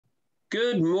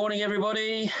Good morning,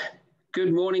 everybody.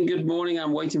 Good morning, good morning.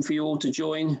 I'm waiting for you all to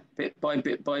join bit by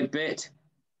bit by bit.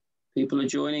 People are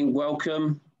joining.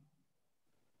 Welcome.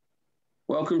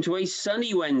 Welcome to a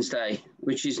sunny Wednesday,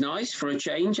 which is nice for a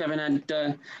change. I haven't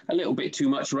had a little bit too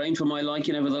much rain for my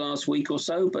liking over the last week or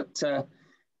so, but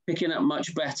picking up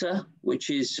much better, which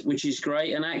is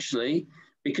great. And actually,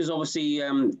 because obviously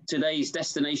today's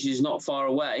destination is not far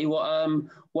away, what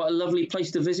a lovely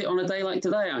place to visit on a day like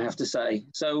today, I have to say.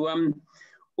 So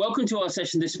welcome to our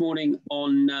session this morning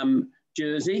on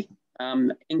Jersey,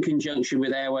 in conjunction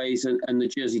with Airways and the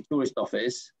Jersey Tourist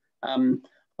Office.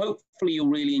 Hopefully you'll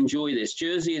really enjoy this.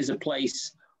 Jersey is a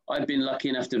place I've been lucky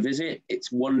enough to visit.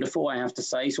 It's wonderful, I have to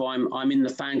say. So I'm in the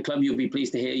fan club. You'll be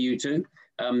pleased to hear you too.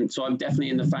 So I'm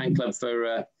definitely in the fan club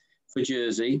for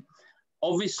Jersey.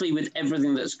 Obviously, with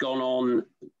everything that's gone on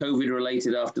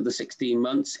COVID-related after the 16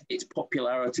 months, its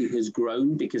popularity has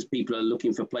grown because people are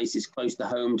looking for places close to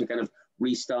home to kind of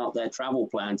restart their travel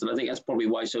plans. And I think that's probably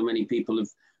why so many people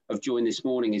have joined this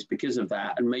morning, is because of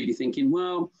that, and maybe thinking,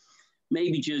 well,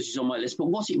 maybe Jersey's on my list, but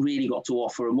what's it really got to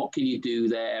offer, and what can you do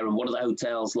there, and what are the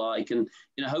hotels like? And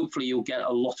hopefully you'll get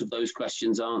a lot of those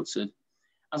questions answered.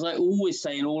 As I always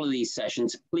say in all of these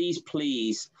sessions, please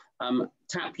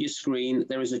tap your screen.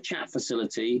 There is a chat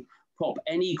facility. Pop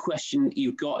any question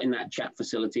you've got in that chat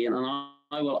facility, and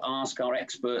I will ask our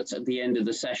experts at the end of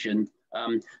the session.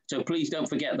 So please don't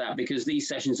forget that, because these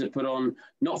sessions are put on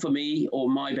not for me or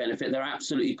my benefit, they're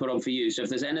absolutely put on for you. So if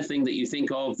there's anything that you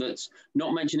think of that's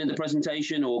not mentioned in the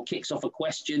presentation or kicks off a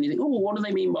question, you think, oh, what do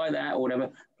they mean by that, or whatever,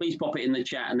 please pop it in the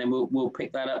chat, and then we'll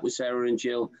pick that up with Sarah and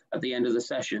Jill at the end of the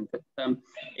session. But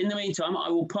in the meantime, I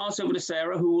will pass over to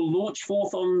Sarah, who will launch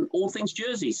forth on all things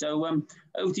Jersey. So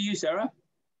over to you, Sarah.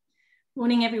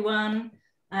 Morning, everyone.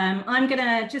 I'm going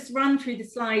to just run through the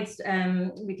slides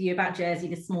with you about Jersey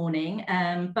this morning,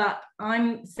 but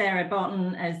I'm Sarah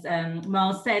Barton, as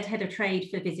Miles said, Head of Trade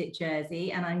for Visit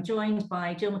Jersey, and I'm joined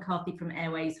by Jill McCarthy from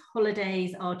Airways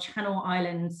Holidays, our Channel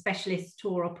Island specialist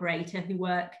tour operator who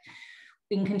work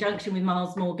in conjunction with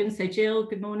Miles Morgan. So Jill,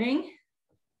 good morning.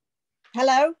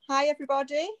 Hello, hi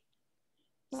everybody.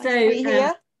 Nice to be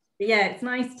here. Yeah, it's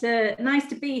nice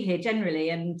to be here generally,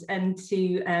 and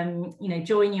to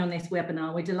join you on this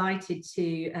webinar. We're delighted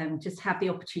to just have the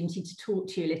opportunity to talk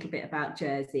to you a little bit about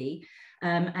Jersey,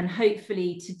 and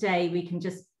hopefully today we can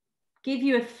just give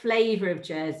you a flavour of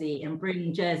Jersey and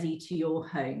bring Jersey to your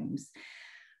homes.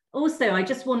 Also, I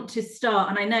just want to start,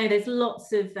 and I know there's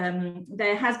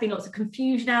there has been lots of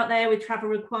confusion out there with travel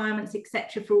requirements,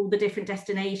 etc., for all the different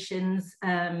destinations,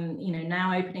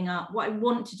 now opening up. What I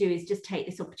want to do is just take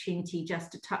this opportunity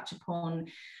just to touch upon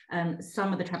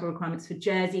some of the travel requirements for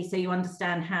Jersey, so you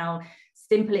understand how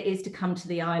simple it is to come to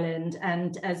the island.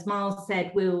 And as Miles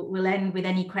said, we'll end with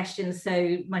any questions.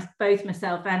 So both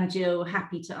myself and Jill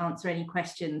happy to answer any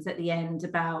questions at the end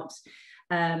about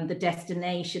the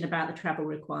destination, about the travel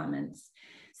requirements.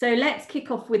 So let's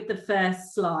kick off with the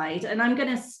first slide, and I'm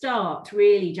going to start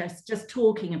really just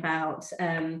talking about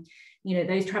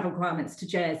those travel requirements to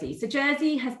Jersey. So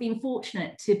Jersey has been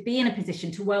fortunate to be in a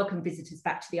position to welcome visitors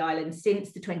back to the island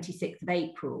since the 26th of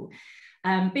April.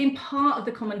 Being part of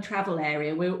the Common Travel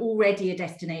Area, we're already a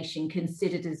destination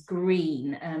considered as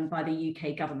green by the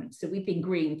UK government. So we've been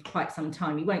green for quite some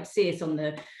time. You won't see us on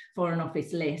the Foreign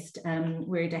Office list.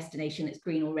 We're a destination that's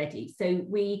green already. So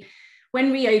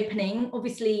when reopening,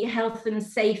 obviously health and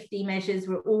safety measures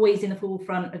were always in the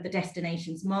forefront of the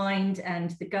destination's mind,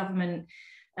 and the government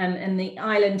and the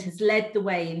island has led the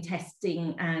way in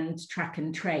testing and track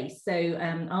and trace. So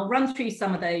I'll run through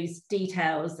some of those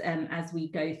details as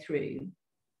we go through.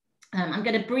 I'm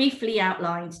going to briefly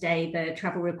outline today the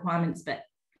travel requirements, but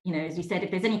as we said,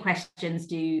 if there's any questions,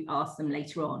 do ask them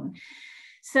later on.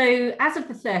 So as of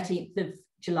the 13th of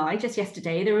July, just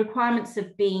yesterday, the requirements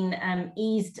have been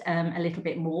eased a little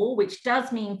bit more, which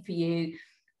does mean for you,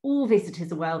 all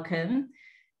visitors are welcome.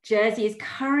 Jersey is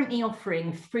currently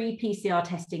offering free PCR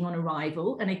testing on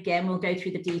arrival. And again, we'll go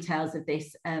through the details of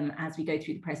this as we go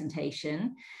through the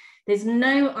presentation. There's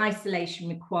no isolation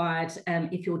required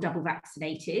if you're double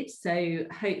vaccinated. So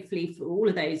hopefully for all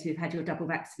of those who've had your double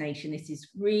vaccination, this is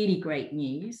really great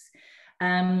news.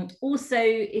 Also,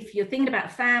 if you're thinking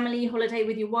about family holiday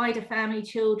with your wider family,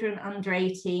 children under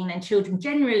 18, and children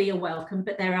generally are welcome,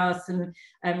 but there are some,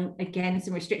 again,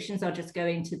 some restrictions. I'll just go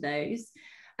into those.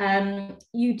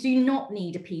 You do not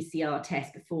need a PCR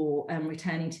test before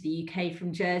returning to the UK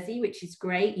from Jersey, which is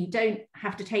great. You don't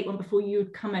have to take one before you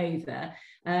come over.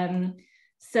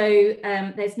 So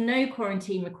there's no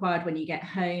quarantine required when you get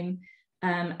home.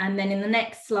 And then in the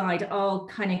next slide, I'll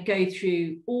kind of go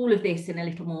through all of this in a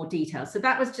little more detail. So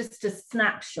that was just a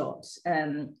snapshot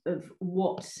of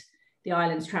what the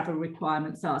island's travel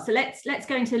requirements are. So let's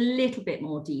go into a little bit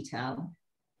more detail.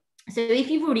 So if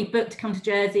you've already booked to come to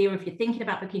Jersey, or if you're thinking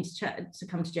about booking to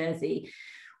come to Jersey,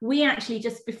 we actually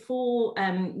just before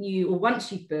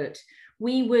once you've booked,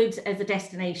 we would, as a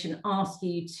destination, ask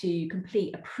you to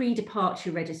complete a pre-departure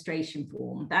registration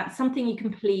form. That's something you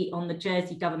complete on the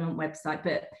Jersey government website,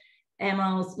 but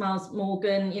Miles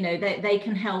Morgan, you know, they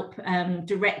can help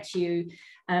direct you.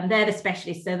 They're the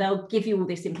specialists, so they'll give you all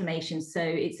this information. So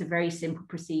it's a very simple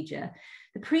procedure.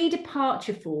 The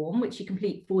pre-departure form, which you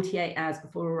complete 48 hours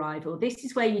before arrival, this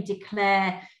is where you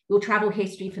declare your travel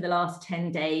history for the last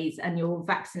 10 days and your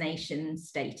vaccination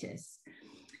status.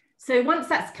 So once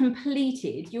that's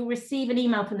completed, you'll receive an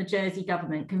email from the Jersey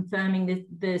government confirming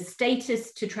the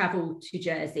status to travel to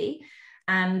Jersey,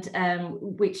 and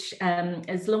which,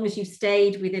 as long as you've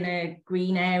stayed within a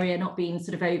green area, not being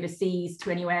sort of overseas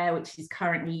to anywhere, which is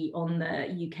currently on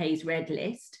the UK's red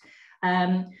list,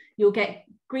 you'll get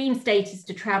green status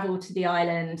to travel to the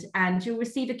island, and you'll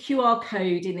receive a QR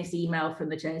code in this email from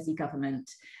the Jersey government.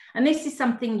 And this is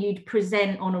something you'd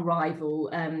present on arrival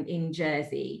in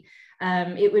Jersey.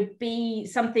 It would be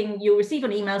something you'll receive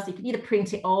on email, so you can either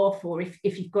print it off, or if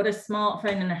you've got a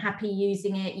smartphone and are happy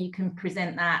using it, you can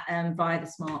present that via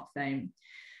the smartphone.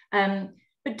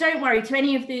 But don't worry, to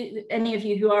any of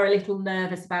you who are a little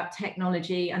nervous about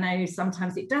technology, I know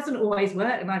sometimes it doesn't always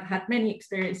work, and I've had many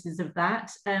experiences of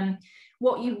that.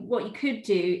 What you could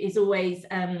do is always,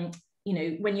 you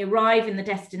know, when you arrive in the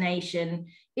destination,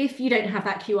 if you don't have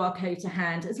that QR code to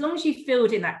hand, as long as you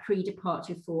filled in that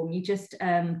pre-departure form, you just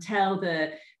tell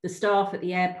the staff at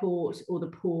the airport or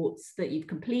the ports that you've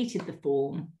completed the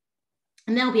form,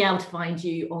 and they'll be able to find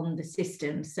you on the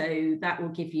system. So that will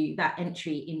give you that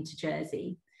entry into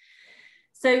Jersey.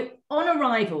 So on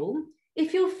arrival,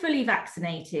 if you're fully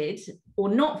vaccinated or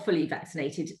not fully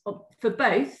vaccinated, for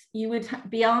both, you would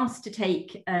be asked to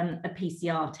take a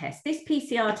PCR test. This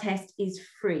PCR test is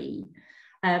free.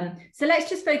 So let's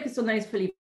just focus on those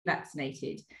fully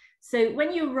vaccinated. So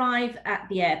when you arrive at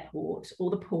the airport or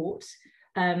the port,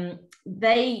 you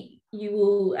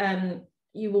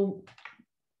will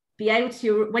be able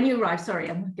to, when you arrive, sorry,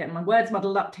 I'm getting my words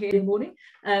muddled up here in the morning.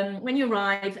 When you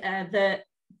arrive,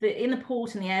 in the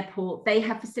port and the airport, they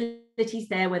have facilities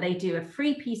there where they do a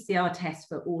free PCR test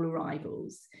for all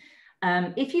arrivals.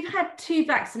 If you've had 2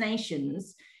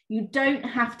 vaccinations, you don't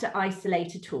have to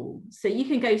isolate at all. So you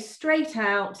can go straight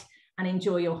out and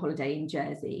enjoy your holiday in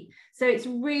Jersey. So it's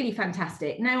really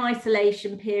fantastic. No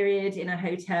isolation period in a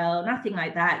hotel, nothing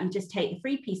like that. You just take the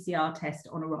free PCR test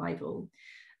on arrival.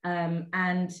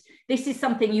 And this is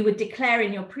something you would declare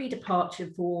in your pre-departure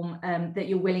form that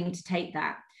you're willing to take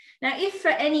that. Now, if for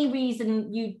any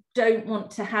reason you don't want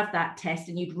to have that test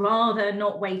and you'd rather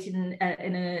not wait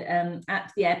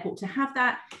at the airport to have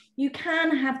that, you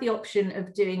can have the option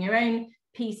of doing your own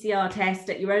PCR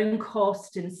test at your own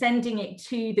cost and sending it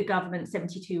to the government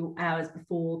 72 hours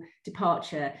before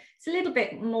departure. It's a little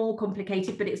bit more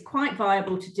complicated, but it's quite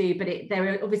viable to do, but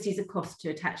there obviously is a cost to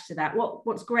attach to that.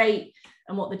 What's great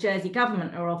and what the Jersey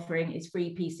government are offering is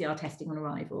free PCR testing on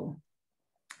arrival.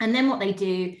 And then what they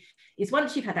do is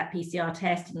once you've had that PCR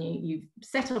test and you've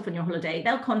set off on your holiday,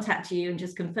 they'll contact you and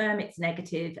just confirm it's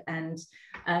negative, and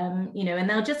you know, and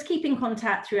they'll just keep in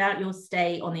contact throughout your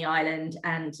stay on the island,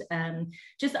 and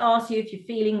just ask you if you're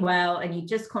feeling well, and you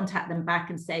just contact them back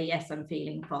and say, yes, I'm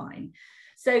feeling fine.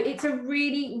 So it's a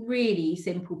really, really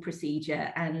simple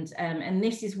procedure, and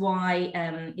this is why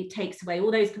it takes away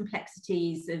all those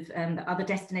complexities of that other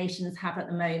destinations have at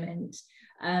the moment.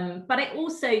 But it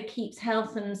also keeps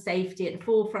health and safety at the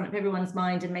forefront of everyone's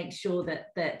mind, and makes sure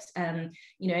that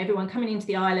you know, everyone coming into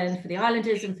the island, for the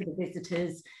islanders and for the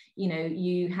visitors, you know,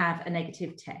 you have a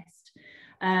negative test.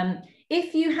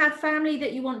 If you have family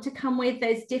that you want to come with,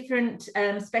 there's different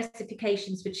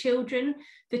specifications for children.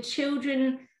 For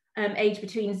children aged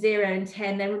between 0 and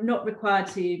 10, they're not required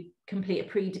to complete a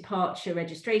pre-departure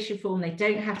registration form. They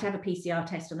don't have to have a PCR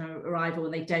test on arrival,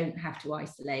 and they don't have to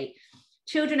isolate.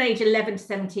 Children age 11 to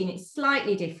 17, it's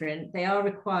slightly different. They are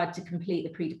required to complete the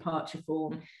pre-departure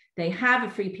form. They have a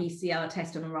free PCR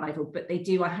test on arrival, but they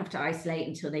do have to isolate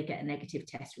until they get a negative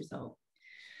test result.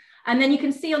 And then you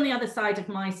can see on the other side of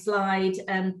my slide,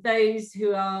 those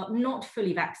who are not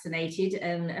fully vaccinated,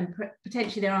 and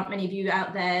potentially there aren't many of you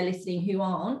out there listening who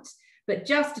aren't, but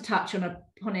just to touch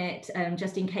upon it,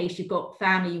 just in case you've got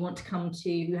family you want to come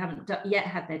to who haven't yet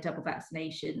had their double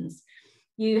vaccinations,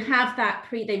 you have that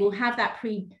they will have that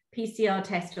pre-PCR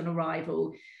test on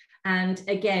arrival. And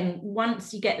again,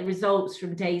 once you get the results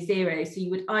from day 0, so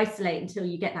you would isolate until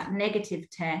you get that negative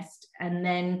test, and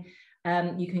then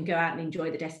you can go out and enjoy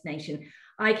the destination.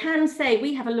 I can say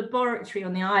we have a laboratory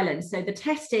on the island, so the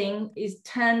testing is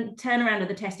turnaround of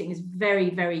the testing is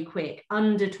very, very quick,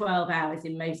 under 12 hours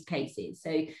in most cases.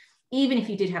 So even if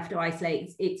you did have to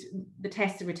isolate, the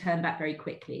tests are returned back very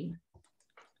quickly.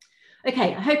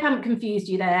 Okay, I hope I haven't confused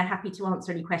you there. Happy to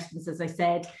answer any questions, as I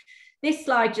said. This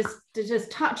slide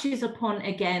just touches upon,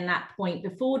 again, that point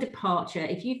before departure.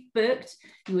 If you've booked,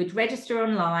 you would register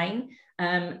online,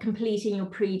 completing your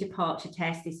pre-departure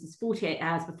test. This is 48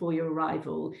 hours before your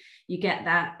arrival. You get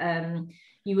that.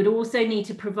 You would also need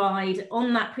to provide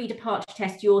on that pre-departure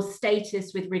test your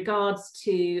status with regards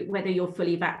to whether you're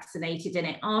fully vaccinated, and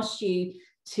it asks you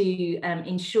to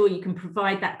ensure you can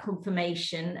provide that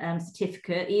confirmation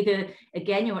certificate, either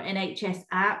again your NHS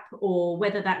app, or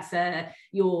whether that's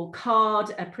your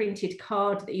card, a printed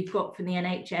card that you've got from the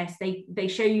NHS. They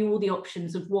show you all the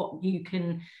options of what you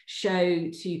can show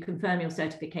to confirm your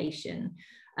certification.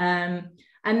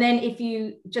 And then if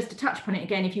you, just to touch upon it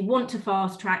again, if you want to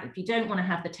fast track, if you don't want to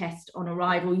have the test on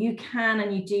arrival, you can,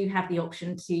 and you do have the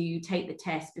option to take the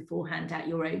test beforehand at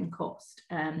your own cost.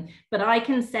 But I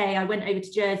can say I went over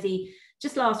to Jersey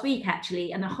just last week,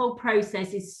 actually, and the whole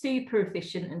process is super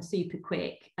efficient and super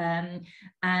quick. And,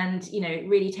 you know, it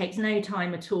really takes no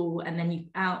time at all. And then you're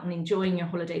out and enjoying your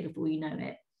holiday before you know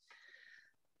it.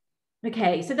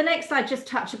 Okay, so the next slide just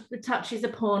touches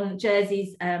upon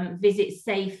Jersey's Visit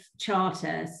Safe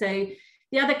Charter. So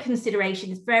the other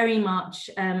consideration is very much,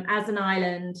 as an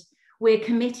island, we're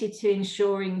committed to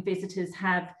ensuring visitors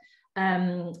have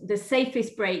the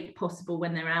safest break possible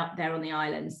when they're out there on the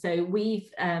island. So we've,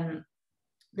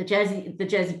 the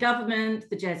Jersey government,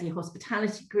 the Jersey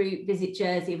Hospitality Group, Visit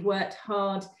Jersey have worked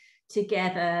hard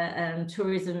together,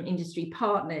 tourism industry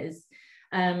partners,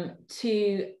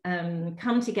 to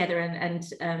come together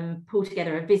and pull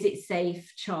together a Visit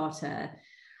Safe Charter.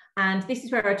 And this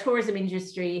is where our tourism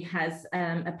industry has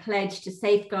a pledge to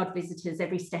safeguard visitors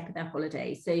every step of their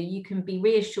holiday. So you can be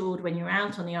reassured when you're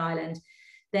out on the island,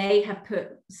 they have put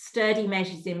sturdy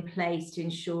measures in place to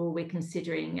ensure we're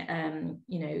considering,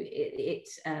 you know,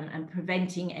 and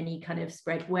preventing any kind of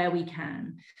spread where we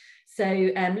can. So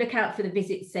look out for the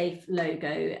Visit Safe logo,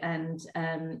 and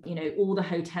you know, all the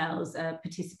hotels are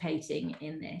participating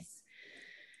in this.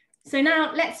 So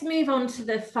now let's move on to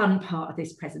the fun part of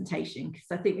this presentation, because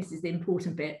I think this is the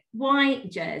important bit. Why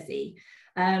Jersey?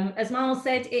 As Miles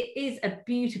said, it is a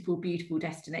beautiful, beautiful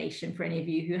destination for any of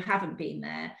you who haven't been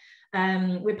there.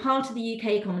 We're part of the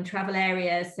UK Common Travel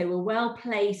Area, so we're well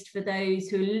placed for those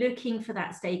who are looking for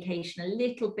that staycation a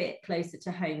little bit closer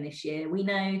to home this year. We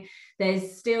know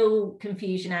there's still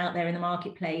confusion out there in the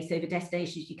marketplace over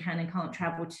destinations you can and can't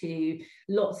travel to,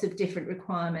 lots of different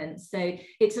requirements. So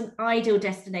it's an ideal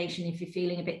destination if you're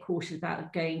feeling a bit cautious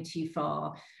about going too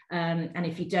far, and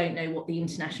if you don't know what the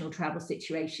international travel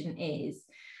situation is.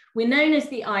 We're known as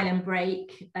the island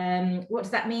break. What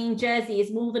does that mean? Jersey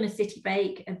is more than a city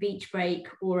break, a beach break,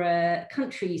 or a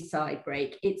countryside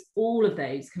break. It's all of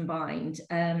those combined.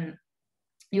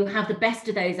 You'll have the best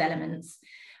of those elements.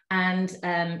 And,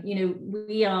 you know,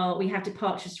 we have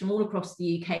departures from all across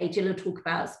the UK. Jill will talk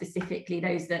about specifically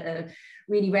those that are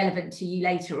really relevant to you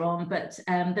later on. But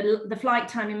the flight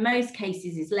time in most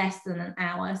cases is less than an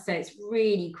hour. So it's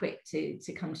really quick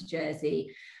to come to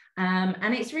Jersey.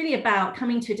 And it's really about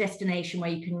coming to a destination where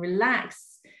you can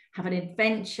relax, have an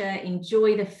adventure,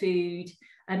 enjoy the food.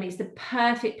 It's the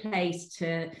perfect place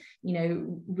to, you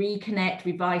know, reconnect,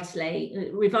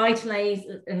 revitalize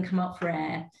and come up for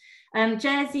air.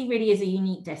 Jersey really is a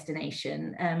unique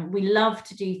destination. We love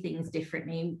to do things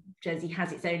differently. Jersey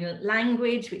has its own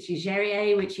language, which is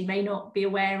Jerrier, which you may not be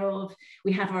aware of.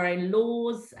 We have our own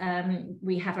laws.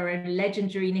 We have our own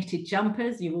legendary knitted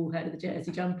jumpers. You've all heard of the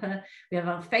Jersey jumper. We have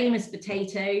our famous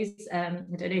potatoes. I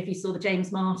don't know if you saw the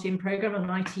James Martin programme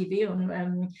on ITV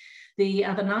on the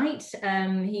other night.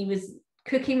 He was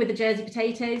cooking with the Jersey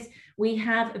potatoes. We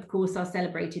have, of course, our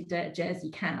celebrated Jersey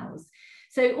cows.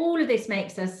 So all of this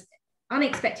makes us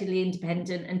unexpectedly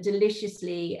independent and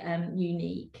deliciously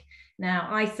unique. Now,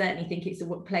 I certainly think it's a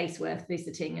place worth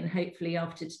visiting, and hopefully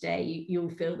after today, you'll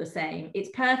feel the same. It's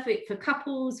perfect for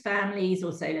couples, families,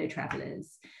 or solo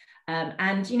travelers.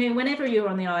 And, you know, whenever you're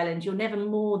on the island, you're never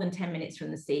more than 10 minutes from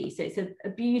the sea. So it's a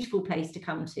beautiful place to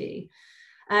come to.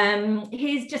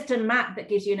 Here's just a map that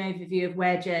gives you an overview of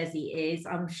where Jersey is.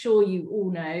 I'm sure you all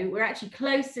know we're actually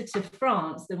closer to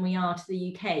France than we are to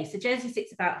the UK. So Jersey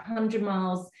sits about 100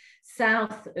 miles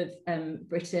south of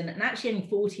Britain, and actually only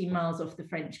 14 miles off the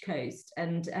French coast.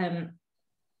 And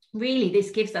really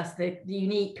this gives us the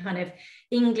unique kind of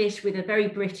English with a very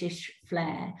British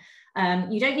flair.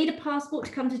 You don't need a passport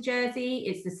to come to Jersey.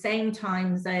 It's the same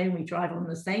time zone. We drive on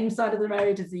the same side of the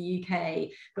road as the UK,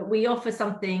 but we offer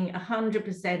something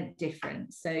 100%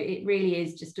 different. So it really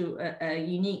is just a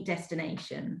unique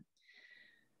destination.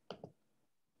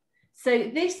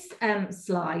 So this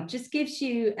slide just gives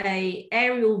you an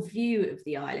aerial view of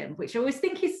the island, which I always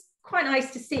think is quite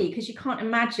nice to see, because you can't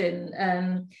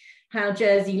imagine how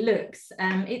Jersey looks.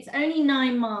 It's only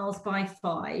 9 miles by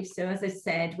 5. So as I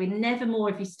said, we're never more,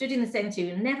 if you stood in the centre,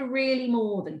 you're never really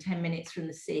more than 10 minutes from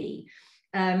the sea.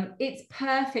 It's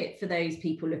perfect for those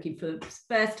people looking for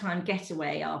first time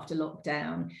getaway after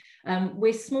lockdown.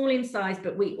 We're small in size,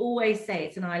 but we always say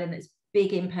it's an island that's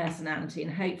big in personality,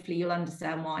 and hopefully you'll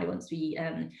understand why once we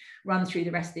run through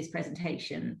the rest of this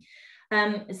presentation.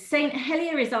 St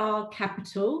Helier is our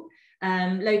capital.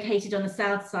 Located on the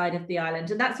south side of the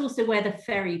island, and that's also where the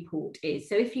ferry port is.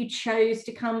 So if you chose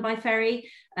to come by ferry,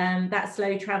 that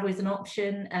slow travel is an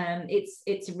option.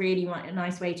 It's a really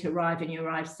nice way to arrive, and you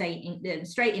arrive straight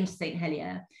into St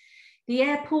Helier. The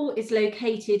airport is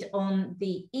located on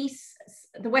the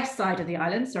west side of the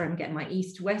island. Sorry, I'm getting my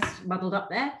east-west muddled up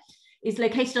there. Is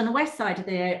located on the west side of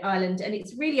the island, and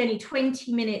it's really only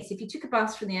 20 minutes. If you took a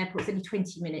bus from the airport, it's only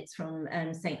 20 minutes from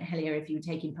St Helier if you were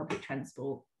taking public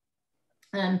transport.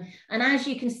 And as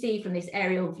you can see from this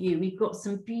aerial view, we've got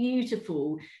some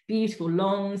beautiful, beautiful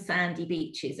long sandy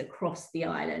beaches across the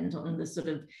island on the sort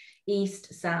of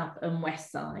east, south and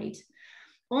west side.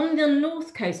 On the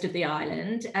north coast of the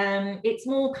island, it's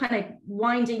more kind of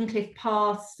winding cliff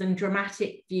paths and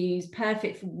dramatic views,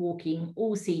 perfect for walking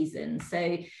all season.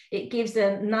 So it gives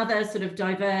another sort of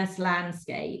diverse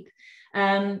landscape.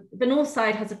 The north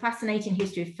side has a fascinating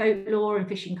history of folklore and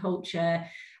fishing culture.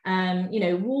 You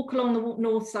know, walk along the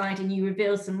north side and you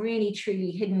reveal some really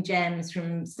truly hidden gems,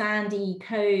 from sandy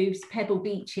coves, pebble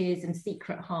beaches and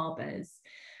secret harbours.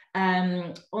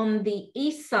 On the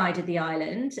east side of the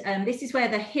island, this is where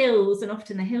the hills, and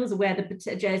often the hills are where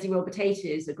the Jersey roll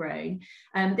potatoes are grown.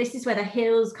 This is where the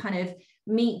hills kind of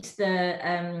meet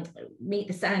the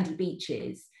sandy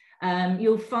beaches.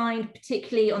 You'll find,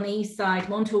 particularly on the east side,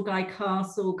 Montorgueil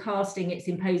Castle casting its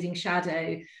imposing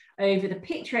shadow over the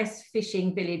picturesque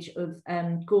fishing village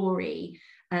of Gorey,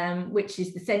 which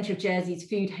is the centre of Jersey's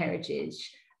food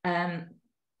heritage.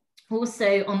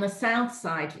 Also on the south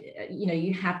side, you know,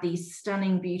 you have these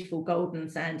stunning, beautiful golden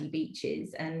sandy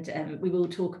beaches, and we will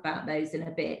talk about those in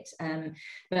a bit.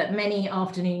 But many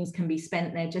afternoons can be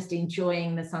spent there just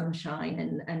enjoying the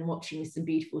sunshine and watching some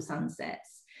beautiful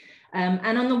sunsets.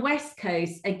 And on the west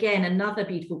coast, again, another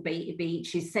beautiful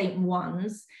beach is St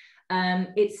One's.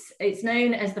 It's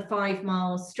known as the 5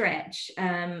 mile stretch,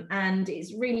 and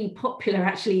it's really popular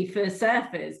actually for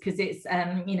surfers, because it's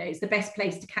you know, it's the best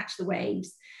place to catch the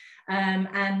waves,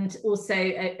 and also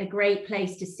a great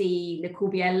place to see Le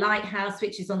Corbière Lighthouse,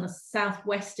 which is on the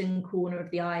southwestern corner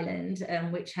of the island,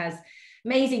 which has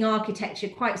amazing architecture,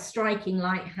 quite striking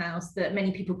lighthouse that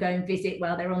many people go and visit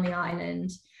while they're on the island.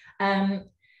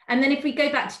 And then if we go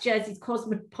back to Jersey's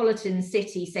cosmopolitan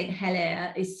city, St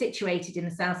Helier is situated in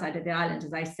the south side of the island,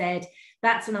 as I said.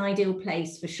 That's an ideal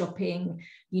place for shopping,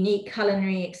 unique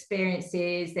culinary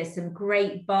experiences. There's some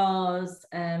great bars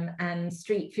and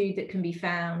street food that can be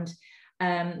found.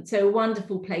 So a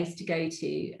wonderful place to go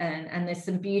to. And there's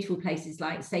some beautiful places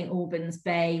like St Albans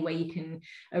Bay, where you can,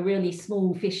 a really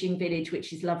small fishing village,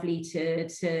 which is lovely to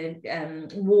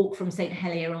walk from St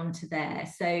Helier onto there.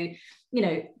 So, you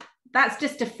know, that's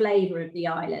just a flavour of the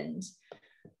island.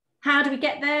 How do we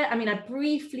get there? I mean, I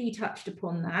briefly touched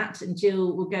upon that, and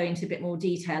Jill will go into a bit more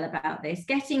detail about this.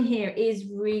 Getting here is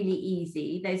really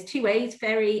easy. There's 2 ways,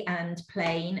 ferry and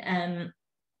plane.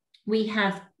 We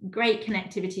have great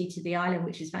connectivity to the island,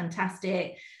 which is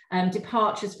fantastic.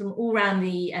 Departures from all around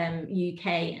the UK.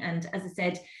 And as I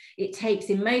said, it takes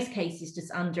in most cases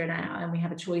just under an hour, and we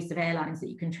have a choice of airlines that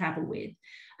you can travel with.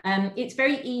 It's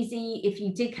very easy if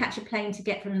you did catch a plane to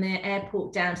get from the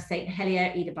airport down to St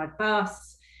Helier, either by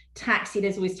bus, taxi.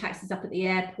 There's always taxis up at the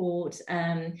airport.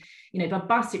 You know, by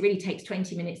bus it really takes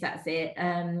 20 minutes, that's it.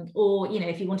 Or, you know,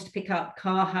 if you wanted to pick up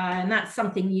car hire, and that's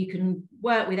something you can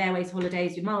work with Airways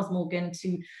Holidays, with Miles Morgan,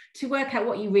 to work out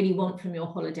what you really want from your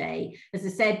holiday. As I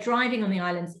said, driving on the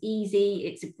island's easy.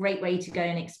 It's a great way to go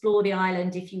and explore the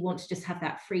island if you want to just have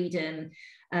that freedom.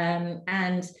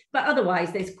 But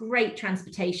otherwise there's great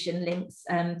transportation links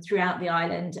throughout the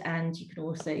island, and you can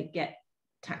also get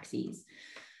taxis.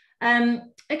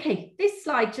 Okay, this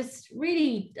slide just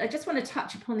really, I just want to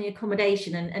touch upon the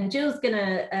accommodation, and Jill's going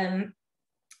to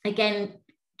again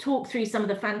talk through some of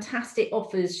the fantastic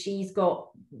offers she's got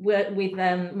with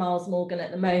Miles Morgan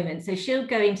at the moment. So she'll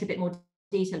go into a bit more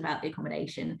detail about the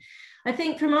accommodation. I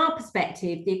think from our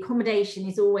perspective, the accommodation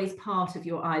is always part of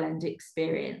your island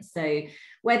experience. So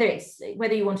whether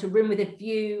you want a room with a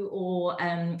view, or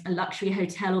a luxury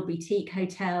hotel or boutique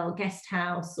hotel, guest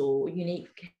house or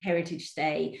unique heritage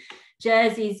stay,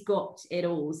 Jersey's got it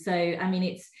all. So I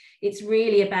mean, it's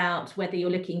really about whether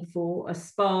you're looking for a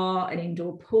spa, an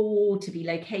indoor pool, to be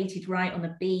located right on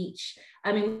the beach.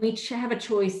 I mean, we have a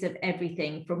choice of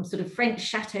everything from sort of French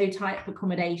chateau type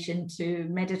accommodation to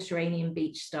Mediterranean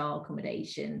beach style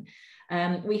accommodation.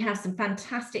 We have some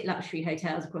fantastic luxury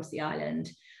hotels across the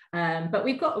island. But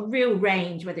we've got a real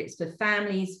range, whether it's for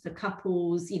families, for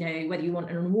couples, you know, whether you want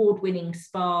an award-winning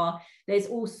spa, there's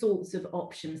all sorts of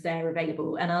options there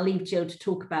available. And I'll leave Jill to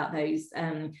talk about those,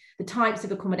 the types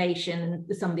of accommodation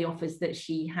and some of the offers that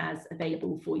she has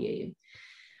available for you.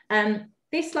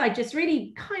 This slide just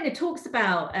really kind of talks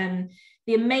about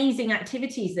the amazing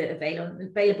activities that are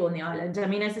available on the island. I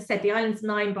mean, as I said, the island's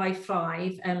 9 by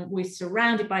 5, and we're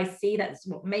surrounded by sea. That's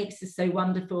what makes us so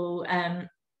wonderful.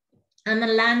 And the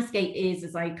landscape is,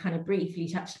 as I kind of briefly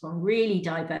touched upon, really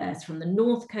diverse, from the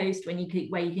north coast, where you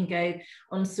can go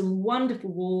on some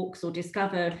wonderful walks or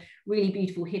discover really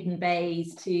beautiful hidden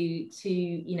bays, to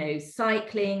you know,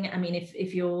 cycling. I mean,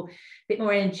 if you're a bit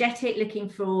more energetic, looking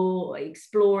for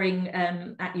exploring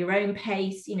at your own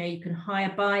pace, you know, you can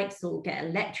hire bikes or get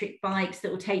electric bikes that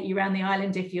will take you around the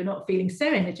island if you're not feeling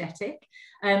so energetic.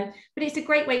 But it's a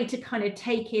great way to kind of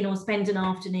take in or spend an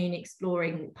afternoon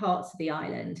exploring parts of the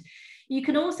island. You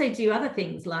can also do other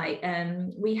things like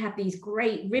we have these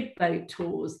great rib boat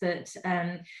tours that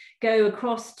go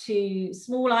across to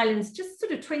small islands just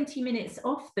sort of 20 minutes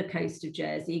off the coast of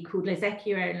Jersey, called Les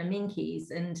Écureuils and Minkies.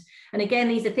 And again,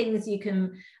 these are things you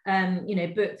can you know,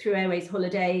 book through Airways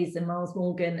Holidays and Miles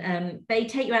Morgan. They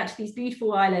take you out to these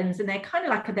beautiful islands, and they're kind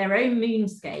of like their own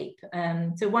moonscape.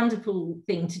 It's a wonderful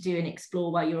thing to do and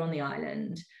explore while you're on the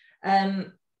island.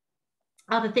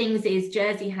 Other things is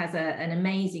Jersey has an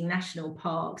amazing national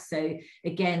park. So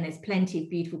again, there's plenty of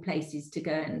beautiful places to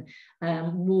go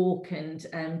and walk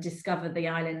and discover the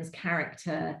island's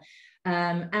character.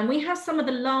 And we have some of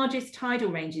the largest tidal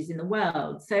ranges in the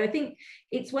world. So I think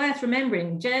it's worth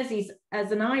remembering Jersey's,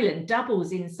 as an island,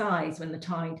 doubles in size when the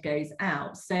tide goes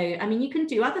out. So, I mean, you can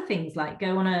do other things like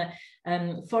go on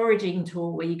a foraging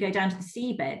tour where you go down to the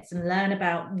seabeds and learn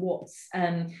about what's,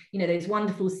 you know, those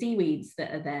wonderful seaweeds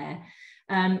that are there.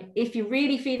 If you're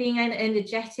really feeling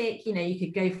energetic, you know, you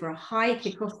could go for a hike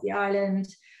across the island.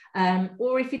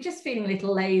 Or if you're just feeling a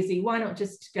little lazy, why not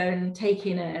just go and take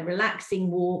in a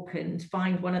relaxing walk and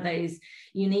find one of those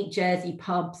unique Jersey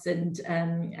pubs and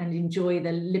enjoy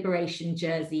the Liberation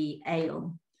Jersey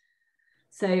Ale.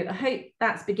 So I hope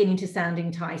that's beginning to sound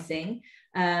enticing.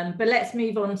 But let's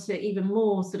move on to even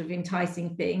more sort of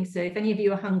enticing things. So if any of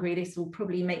you are hungry, this will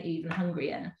probably make you even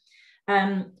hungrier.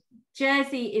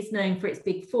 Jersey is known for its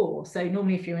big four. So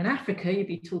normally if you're in Africa, you'd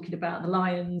be talking about the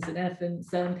lions and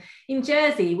elephants. In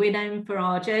Jersey, we're known for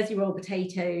our Jersey roll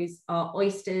potatoes, our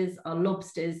oysters, our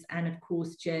lobsters, and of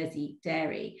course, Jersey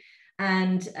dairy.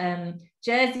 And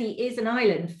Jersey is an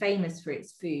island famous for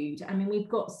its food. I mean, we've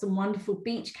got some wonderful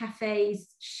beach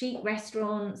cafes, chic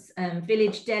restaurants,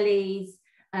 village delis.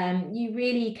 You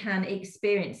really can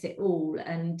experience it all.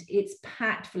 And it's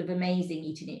packed full of amazing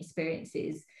eating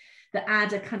experiences that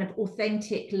add a kind of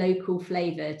authentic local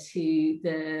flavour to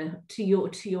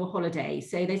your holiday.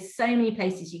 So there's so many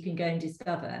places you can go and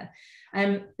discover.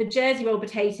 The Jersey roll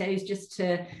potatoes, just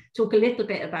to talk a little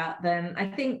bit about them, I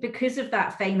think because of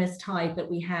that famous tide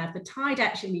that we have, the tide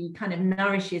actually kind of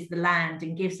nourishes the land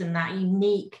and gives them that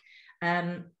unique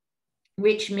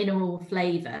rich mineral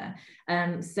flavour.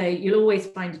 So you'll always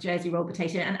find a Jersey roll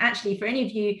potato. And actually, for any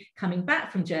of you coming back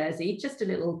from Jersey, just a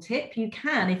little tip, you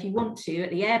can, if you want to, at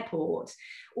the airport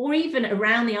or even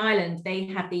around the island, they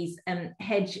have these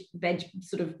hedge veg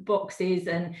sort of boxes,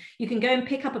 and you can go and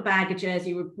pick up a bag of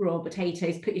Jersey roll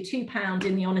potatoes, put your £2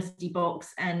 in the honesty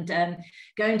box, and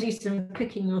go and do some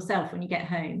cooking yourself when you get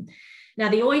home. Now,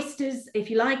 the oysters, if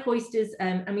you like oysters,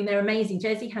 I mean, they're amazing.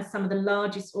 Jersey has some of the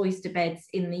largest oyster beds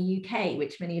in the UK,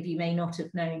 which many of you may not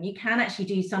have known. You can actually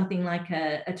do something like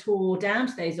a tour down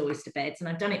to those oyster beds, and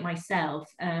I've done it myself.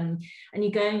 And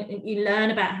you go and you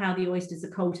learn about how the oysters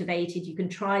are cultivated. You can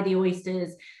try the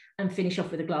oysters and finish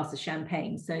off with a glass of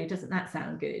champagne. So doesn't that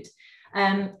sound good?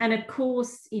 And of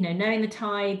course, you know, knowing the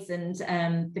tides and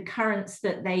the currents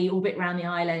that they orbit around the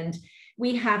island,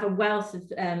 we have a wealth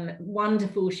of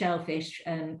wonderful shellfish,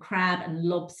 crab and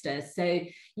lobster. So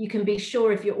you can be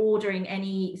sure if you're ordering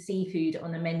any seafood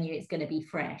on the menu, it's going to be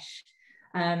fresh.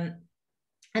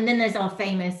 And then there's our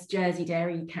famous Jersey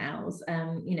dairy cows,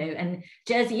 you know, and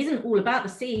Jersey isn't all about the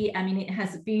sea. I mean, it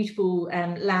has a beautiful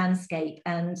landscape.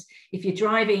 And if you're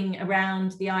driving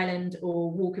around the island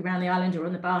or walk around the island or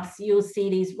on the bus, you'll see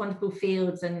these wonderful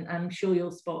fields, and I'm sure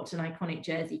you'll spot an iconic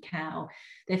Jersey cow.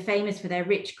 They're famous for their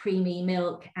rich, creamy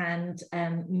milk, and,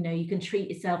 you know, you can treat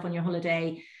yourself on your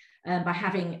holiday by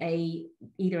having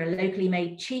either a locally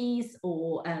made cheese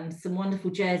or some wonderful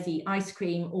Jersey ice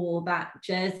cream, or that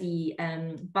Jersey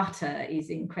butter is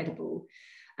incredible.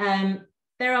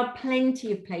 There are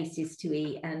plenty of places to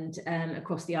eat and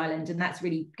across the island, and that's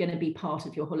really going to be part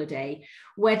of your holiday.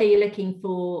 Whether you're looking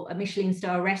for a Michelin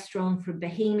star restaurant from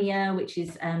Bohemia, which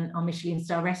is our Michelin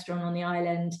star restaurant on the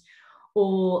island,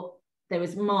 or there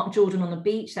was Mark Jordan on the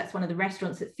Beach. That's one of the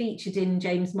restaurants that featured in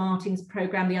James Martin's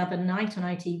programme the other night on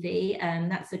ITV, and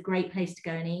that's a great place to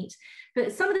go and eat.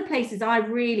 But some of the places I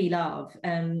really love,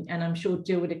 and I'm sure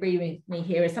Jill would agree with me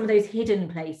here, are some of those hidden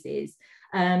places.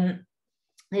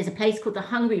 There's a place called the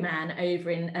Hungry Man over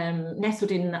in,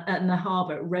 nestled in the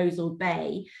harbour at Rosal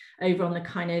Bay, over on the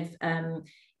kind of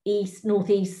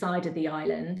northeast side of the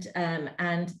island,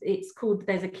 and it's called,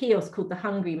 there's a kiosk called the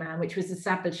Hungry Man, which was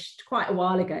established quite a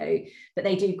while ago, but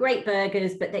they do great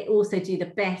burgers, but they also do the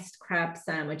best crab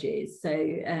sandwiches, so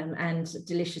and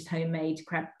delicious homemade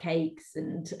crab cakes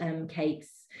and cakes.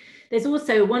 There's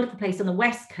also a wonderful place on the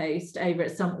west coast over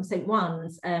at St.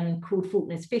 One's called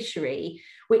Faulkner's Fishery,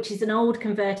 which is an old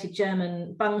converted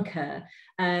German bunker.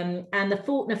 And the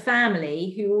Faulkner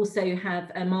family, who also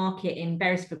have a market in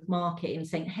Beresford Market in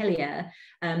St. Helier,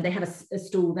 they have a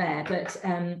stall there. But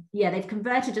yeah, they've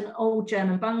converted an old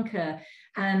German bunker,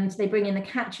 and they bring in the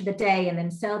catch of the day and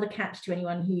then sell the catch to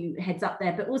anyone who heads up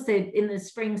there. But also in the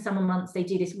spring, summer months, they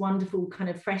do this wonderful kind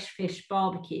of fresh fish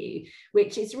barbecue,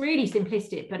 which is really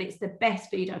simplistic, but it's the best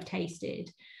food I've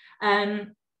tasted.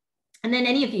 And then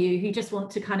any of you who just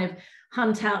want to kind of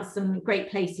hunt out some great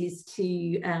places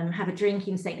to have a drink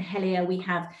in St. Helier, we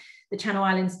have the Channel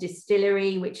Islands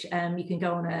Distillery, which you can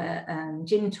go on a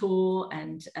gin tour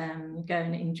and go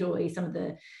and enjoy some of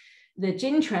the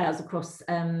gin trails across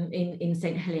in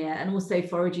St. Helier, and also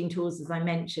foraging tours, as I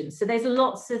mentioned. So there's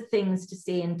lots of things to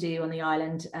see and do on the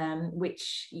island,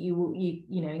 which you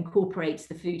know incorporates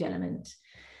the food element.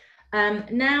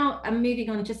 Now I'm moving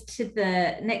on just to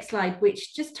the next slide,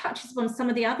 which just touches on some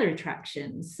of the other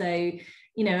attractions. So,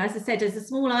 you know, as I said, as a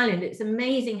small island, it's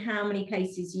amazing how many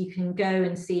places you can go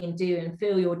and see and do and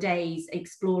fill your days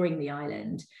exploring the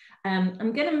island.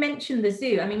 I'm going to mention the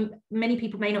zoo. I mean, many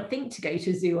people may not think to go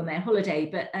to a zoo on their holiday,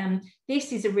 but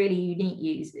this is a really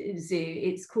unique zoo.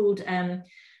 It's called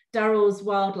Durrell's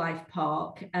Wildlife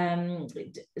Park,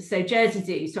 so Jersey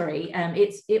Zoo, sorry.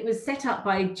 It was set up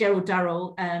by Gerald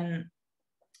Durrell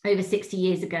over 60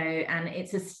 years ago, and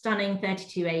it's a stunning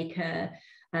 32-acre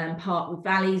park with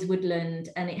valleys, woodland,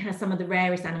 and it has some of the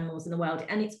rarest animals in the world,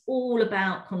 and it's all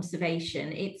about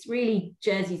conservation. It's really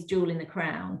Jersey's jewel in the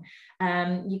crown.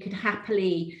 You could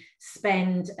happily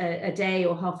spend a day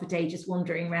or half a day just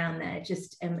wandering around there,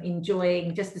 just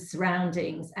enjoying just the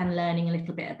surroundings and learning a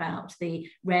little bit about the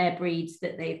rare breeds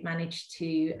that they've managed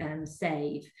to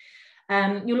save.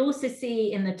 You'll also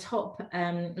see in the top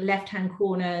left-hand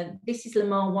corner, this is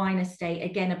Lamar Wine Estate,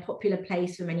 again, a popular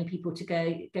place for many people to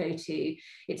go to.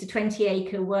 It's a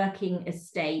 20-acre working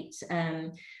estate,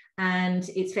 and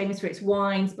it's famous for its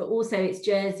wines, but also its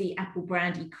Jersey apple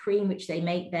brandy cream, which they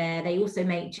make there. They also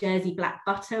make Jersey black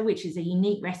butter, which is a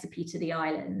unique recipe to the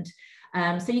island.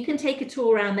 So you can take a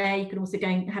tour around there. You can also go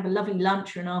and have a lovely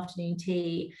lunch or an afternoon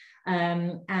tea,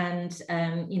 and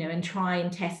you know, and try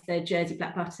and test the Jersey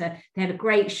black butter. They have a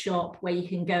great shop where you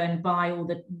can go and buy all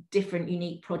the different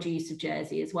unique produce of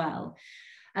Jersey as well.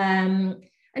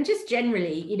 And just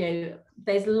generally, you know,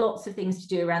 there's lots of things to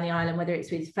do around the island, whether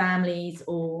it's with families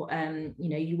or, you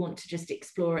know, you want to just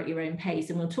explore at your own pace.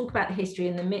 And we'll talk about the history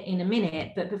in a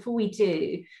minute. But before we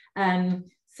do,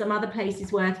 some other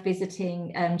places worth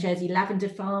visiting, Jersey Lavender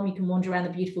Farm. You can wander around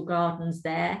the beautiful gardens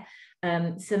there.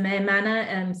 Samare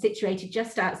Manor, situated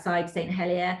just outside St.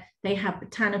 Helier. They have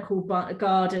botanical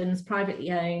gardens,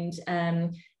 privately owned,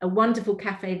 a wonderful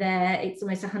cafe there. It's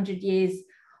almost 100 years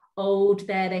old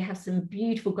there. They have some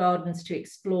beautiful gardens to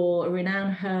explore, a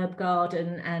renowned herb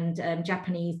garden and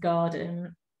Japanese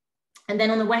garden. And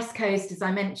then on the west coast, as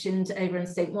I mentioned, over in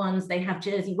St. One's, they have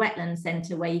Jersey Wetland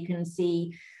Centre, where you can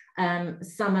see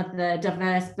some of the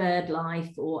diverse bird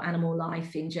life or animal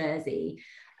life in Jersey.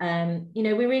 You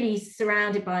know, we're really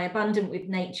surrounded by abundant with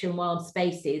nature and wild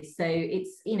spaces. So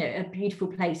it's, you know, a beautiful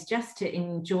place just to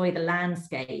enjoy the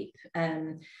landscape.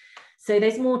 So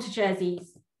there's more to Jersey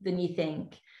than you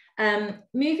think.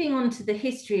 Moving on to the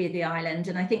history of the island,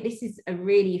 and I think this is a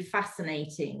really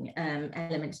fascinating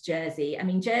element to Jersey. I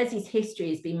mean, Jersey's history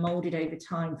has been moulded over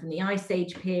time, from the Ice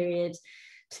Age period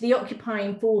to the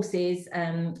occupying forces.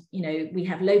 You know, we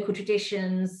have local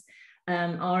traditions,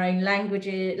 our own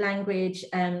language.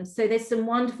 So there's some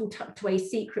wonderful tucked away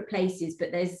secret places,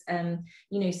 but there's,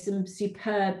 you know, some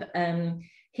superb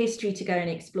history to go and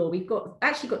explore. We've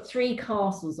actually got 3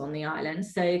 castles on the island.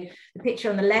 So the picture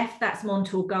on the left, that's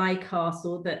Montorgueil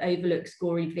Castle that overlooks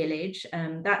Gorey Village.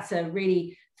 That's a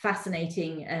really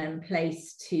fascinating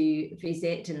place to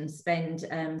visit and spend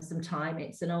some time.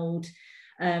 It's an old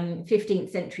 15th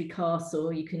century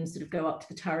castle. You can sort of go up to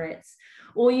the turrets,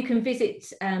 or you can visit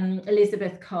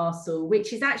Elizabeth Castle,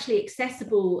 which is actually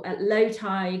accessible at low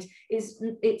tide.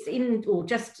 It's in, or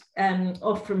just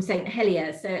off from St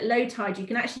Helier. So at low tide, you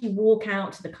can actually walk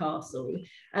out to the castle.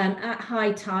 At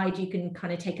high tide, you can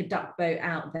kind of take a duck boat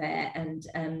out there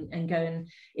and go and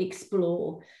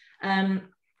explore.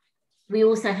 We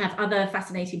also have other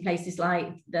fascinating places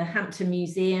like the Hampton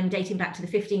Museum, dating back to the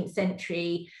 15th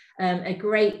century, a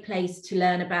great place to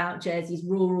learn about Jersey's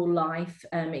rural life,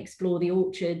 explore the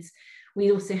orchards.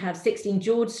 We also have 16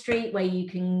 George Street, where you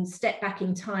can step back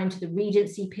in time to the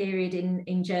Regency period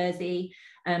in Jersey.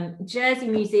 Jersey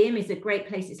Museum is a great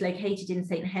place. It's located in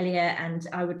St Helier, and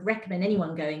I would recommend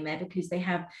anyone going there because they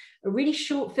have a really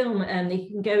short film that you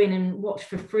can go in and watch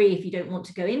for free if you don't want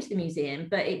to go into the museum,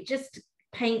 but it just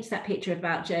paints that picture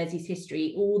about Jersey's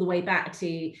history all the way back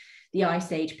to the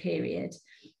Ice Age period.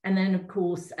 And then, of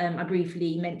course, I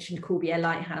briefly mentioned Corbière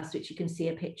Lighthouse, which you can see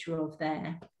a picture of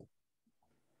there.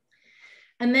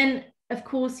 And then, of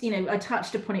course, you know, I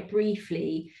touched upon it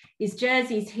briefly, is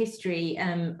Jersey's history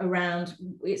around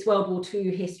its World War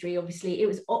II history. Obviously, it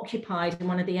was occupied in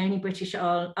one of the only British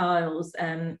isles,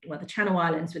 well, the Channel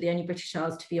Islands were the only British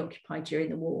isles to be occupied during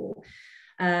the war.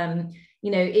 You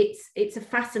know, it's a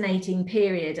fascinating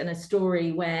period and a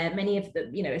story where many of the,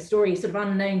 you know, a story sort of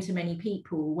unknown to many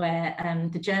people, where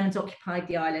the Germans occupied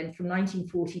the island from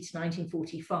 1940 to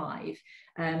 1945.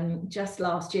 Just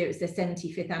last year, it was their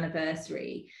 75th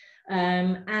anniversary.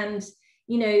 And,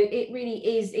 you know, it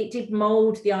really is, it did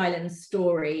mold the island's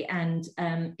story, and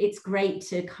it's great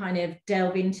to kind of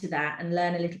delve into that and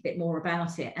learn a little bit more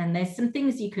about it. And there's some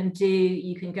things you can do.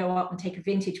 You can go up and take a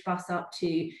vintage bus up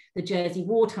to the Jersey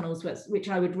War Tunnels, which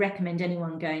I would recommend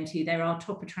anyone going to. They're our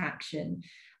top attraction.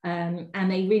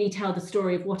 And they really tell the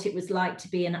story of what it was like to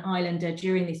be an islander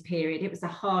during this period. It was a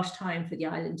harsh time for the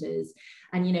islanders,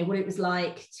 and, you know, what it was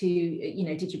like to, you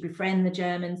know, did you befriend the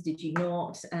Germans? Did you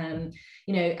not?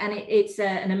 You know, and it's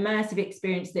an immersive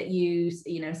experience that you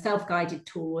know, self-guided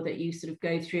tour that you sort of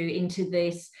go through into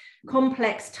this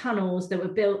complex tunnels that were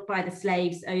built by the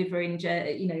slaves over in,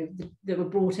 you know, that were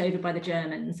brought over by the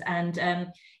Germans.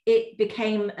 And it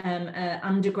became an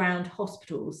underground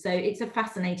hospital. So it's a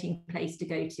fascinating place to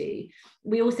go to.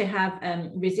 We also have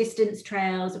resistance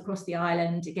trails across the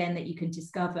island, again, that you can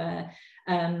discover.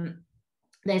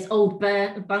 There's old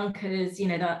bunkers, you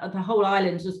know, the whole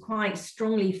island was quite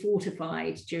strongly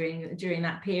fortified during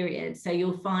that period. So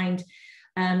you'll find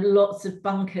lots of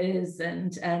bunkers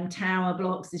and tower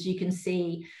blocks, as you can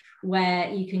see, where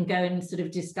you can go and sort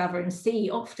of discover and see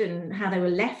often how they were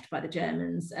left by the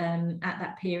Germans at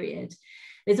that period.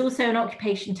 There's also an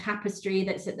occupation tapestry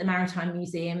that's at the Maritime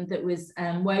Museum that was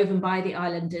woven by the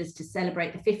islanders to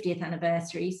celebrate the 50th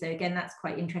anniversary. So again, that's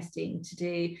quite interesting to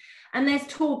do. And there's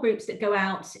tour groups that go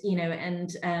out, you know,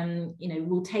 and you know,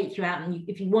 will take you out. And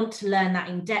if you want to learn that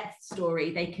in-depth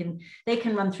story, they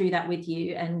can run through that with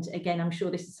you. And again, I'm sure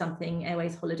this is something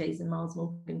Airways Holidays and Miles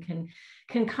Morgan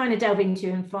can kind of delve into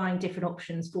and find different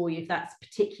options for you if that's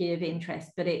particularly of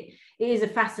interest. But it is a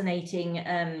fascinating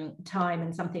time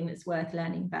and something that's worth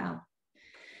learning about.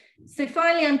 So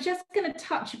finally, I'm just going to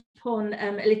touch upon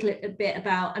a bit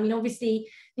about, I mean, obviously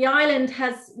the island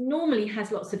normally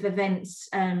has lots of events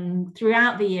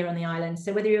throughout the year on the island.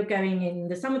 So whether you're going in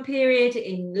the summer period,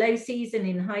 in low season,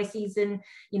 in high season,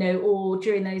 you know, or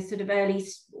during those sort of early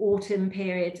autumn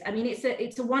periods, I mean,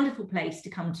 it's a wonderful place to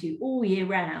come to all year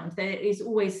round. There is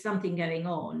always something going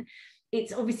on.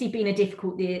 It's obviously been a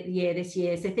difficult year this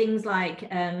year. So things like,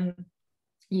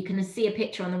 you can see a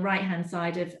picture on the right-hand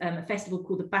side of a festival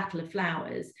called the Battle of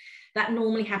Flowers. That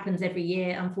normally happens every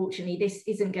year. Unfortunately, this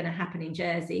isn't going to happen in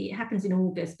Jersey. It happens in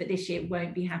August, but this year it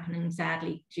won't be happening,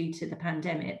 sadly, due to the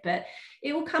pandemic, but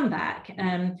it will come back.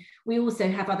 We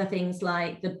also have other things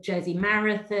like the Jersey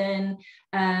Marathon.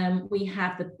 We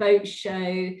have the boat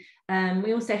show.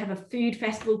 We also have a food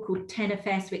festival called Tenor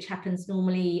Fest, which happens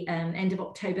normally end of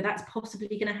October. That's possibly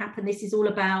going to happen. This is all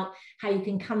about how you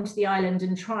can come to the island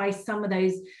and try some of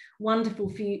those wonderful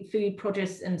food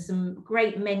produce and some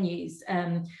great menus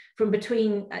from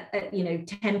between you know,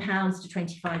 £10 to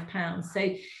 £25. So,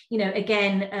 you know,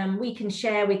 again, we can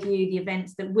share with you the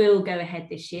events that will go ahead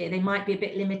this year. They might be a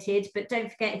bit limited, but don't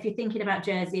forget, if you're thinking about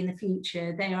Jersey in the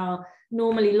future, there are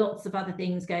normally lots of other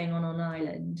things going on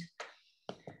island.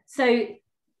 So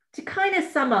to kind of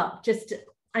sum up, just,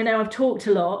 I know I've talked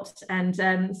a lot, and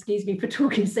excuse me for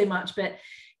talking so much, but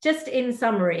just in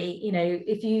summary, you know,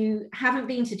 if you haven't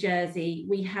been to Jersey,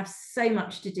 we have so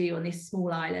much to do on this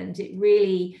small island. It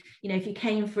really, you know, if you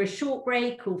came for a short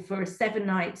break or for 7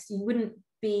 nights, you wouldn't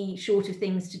be short of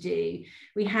things to do.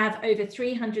 We have over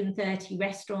 330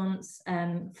 restaurants,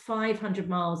 500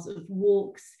 miles of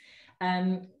walks.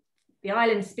 The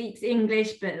island speaks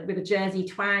English, but with a Jersey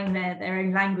twang. Their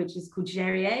own language is called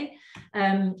Jerrier.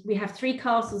 We have 3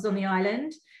 castles on the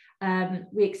island.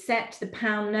 We accept the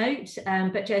pound note,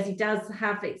 but Jersey does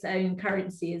have its own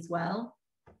currency as well.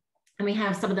 And we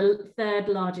have some of the 3rd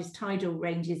largest tidal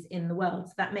ranges in the world.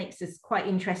 So that makes us quite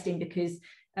interesting because,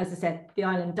 as I said, the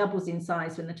island doubles in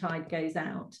size when the tide goes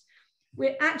out.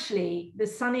 We're actually the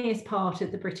sunniest part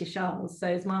of the British Isles. So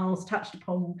as Miles touched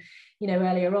upon, you know,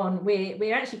 earlier on,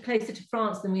 we're actually closer to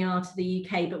France than we are to the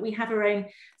UK, but we have our own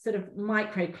sort of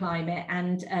microclimate.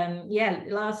 And yeah,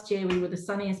 last year we were the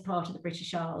sunniest part of the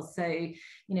British Isles. So, you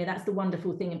know, that's the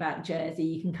wonderful thing about Jersey.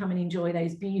 You can come and enjoy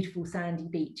those beautiful sandy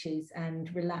beaches and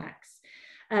relax.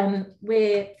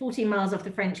 We're 14 miles off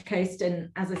the French coast, and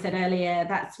as I said earlier,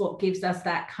 that's what gives us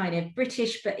that kind of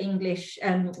British but English,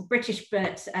 British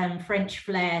but French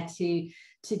flair to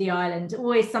the island.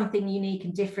 Always something unique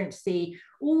and different to see.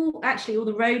 Actually, all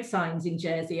the road signs in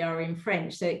Jersey are in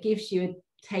French, so it gives you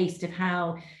a taste of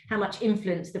how much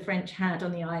influence the French had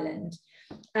on the island.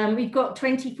 We've got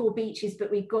 24 beaches,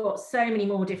 but we've got so many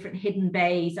more different hidden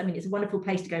bays. I mean, it's a wonderful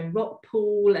place to go and rock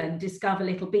pool and discover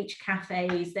little beach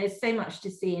cafes. There's so much to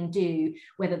see and do,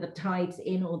 whether the tide's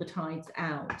in or the tide's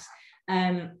out.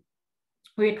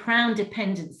 We're a crown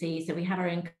dependency, so we have our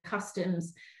own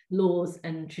customs, laws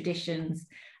and traditions.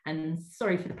 And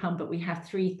sorry for the pun, but we have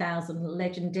 3,000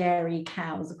 legendary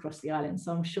cows across the island.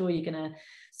 So I'm sure you're going to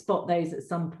spot those at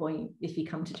some point if you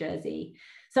come to Jersey.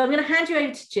 So I'm going to hand you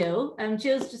over to Jill.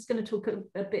 Jill's just going to talk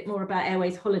a bit more about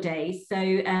Airways holidays. So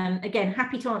again,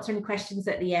 happy to answer any questions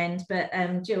at the end, but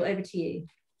Jill, over to you.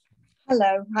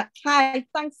 Hello. Hi,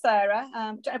 thanks, Sarah.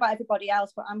 Don't know about everybody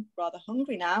else, but I'm rather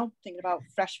hungry now, thinking about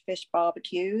fresh fish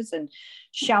barbecues and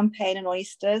champagne and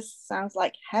oysters. Sounds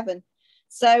like heaven.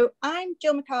 So I'm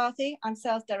Jill McCarthy. I'm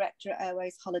Sales Director at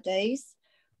Airways Holidays.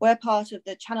 We're part of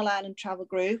the Channel Island Travel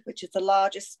Group, which is the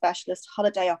largest specialist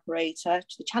holiday operator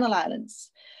to the Channel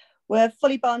Islands. We're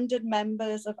fully bonded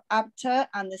members of ABTA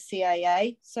and the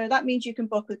CAA. So that means you can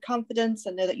book with confidence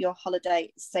and know that your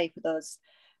holiday is safe with us.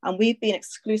 And we've been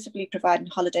exclusively providing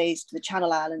holidays to the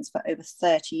Channel Islands for over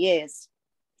 30 years.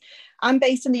 I'm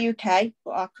based in the UK,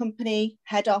 but our company,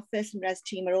 head office and res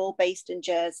team are all based in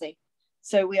Jersey.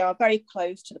 So we are very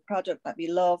close to the product that we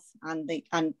love and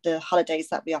the holidays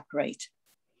that we operate.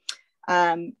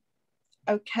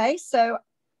 Okay, so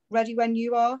ready when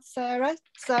you are, Sarah.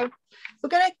 So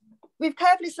we've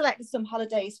carefully selected some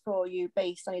holidays for you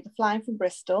based on either flying from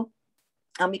Bristol,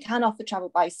 and we can offer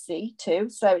travel by sea too.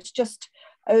 So it's just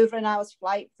over an hour's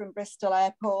flight from Bristol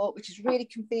Airport, which is really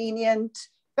convenient,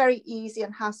 very easy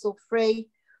and hassle-free.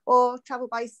 Or travel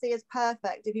by sea is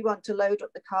perfect if you want to load up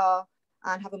the car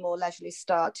and have a more leisurely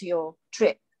start to your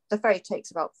trip. The ferry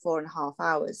takes about 4.5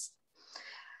 hours.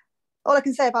 All I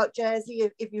can say about Jersey,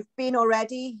 if you've been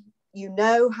already, you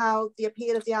know how the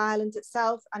appeal of the island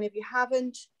itself. And if you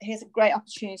haven't, here's a great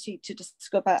opportunity to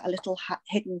discover a little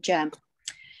hidden gem.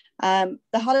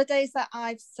 The holidays that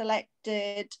I've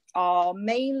selected are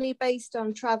mainly based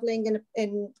on traveling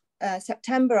in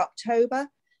September, October.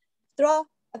 There are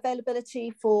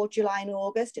availability for July and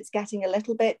August. It's getting a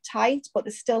little bit tight, but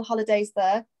there's still holidays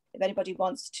there if anybody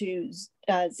wants to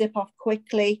zip off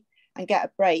quickly and get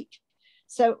a break.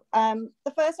 So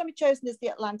the first one we've chosen is the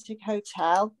Atlantic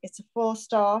Hotel. It's a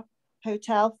 4-star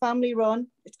hotel, family run.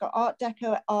 It's got Art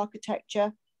Deco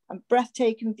architecture and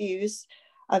breathtaking views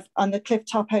on the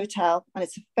Clifftop Hotel, and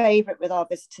it's a favourite with our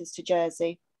visitors to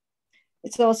Jersey.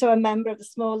 It's also a member of the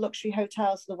Small Luxury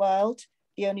Hotels of the World,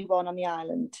 the only one on the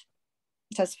island.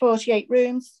 It has 48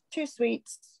 rooms, 2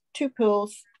 suites, 2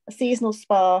 pools, a seasonal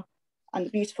spa, and a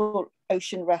beautiful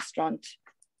ocean restaurant.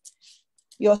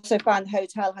 You also find the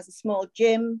hotel has a small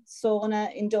gym,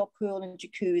 sauna, indoor pool and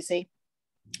jacuzzi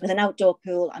with an outdoor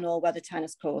pool and all-weather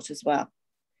tennis court as well.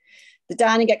 The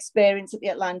dining experience at the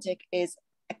Atlantic is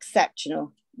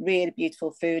exceptional, really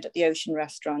beautiful food at the Ocean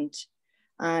Restaurant.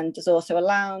 And there's also a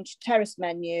lounge, terrace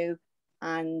menu,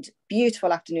 and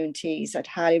beautiful afternoon teas I'd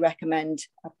highly recommend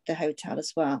at the hotel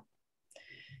as well.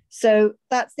 So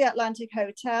that's the Atlantic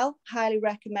Hotel, highly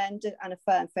recommended and a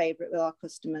firm favourite with our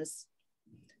customers.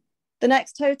 The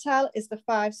next hotel is the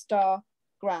 5-star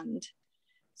Grand.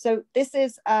 So this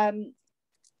is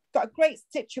got a great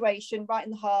situation right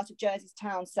in the heart of Jersey's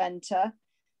town centre.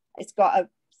 It's got a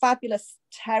fabulous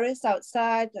terrace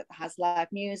outside that has live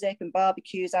music and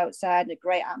barbecues outside and a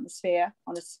great atmosphere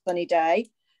on a sunny day.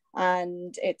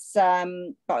 And it's got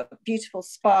a beautiful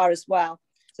spa as well.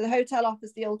 So the hotel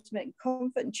offers the ultimate in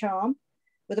comfort and charm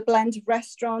with a blend of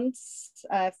restaurants,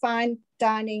 fine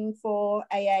dining for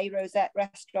AA Rosette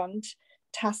Restaurant,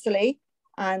 Tassley,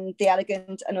 and the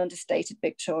elegant and understated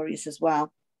Victoria's as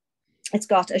well. It's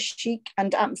got a chic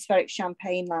and atmospheric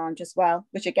champagne lounge as well,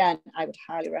 which again, I would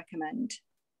highly recommend.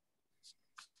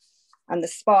 And the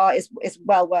spa is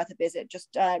well worth a visit. Just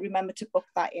remember to book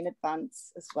that in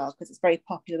advance as well, because it's very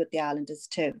popular with the islanders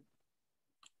too.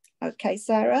 Okay,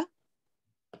 Sarah.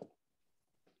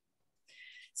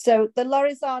 So the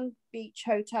Lorison Beach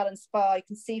Hotel and Spa, you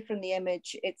can see from the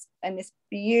image, it's in this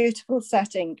beautiful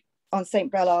setting on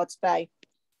St. Brellard's Bay.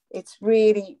 It's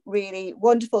really, really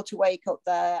wonderful to wake up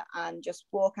there and just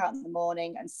walk out in the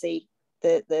morning and see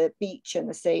the beach and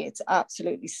the sea. It's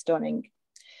absolutely stunning.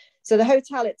 So the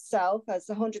hotel itself has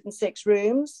 106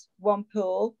 rooms, 1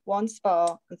 pool, 1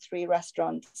 spa, and 3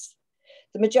 restaurants.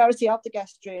 The majority of the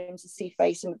guest rooms are sea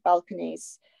facing with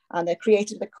balconies, and they're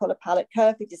created with a colour palette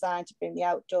carefully designed to bring the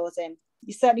outdoors in.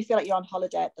 You certainly feel like you're on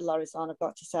holiday at the Lorison, I've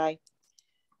got to say.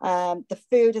 The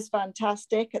food is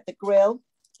fantastic at the grill,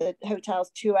 the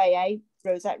hotel's 2AA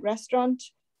Rosette Restaurant.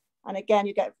 And again,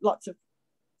 you get lots of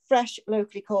fresh,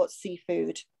 locally caught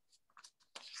seafood.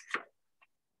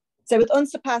 So with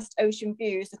unsurpassed ocean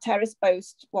views, the terrace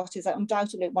boasts what is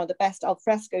undoubtedly one of the best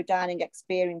alfresco dining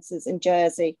experiences in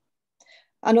Jersey.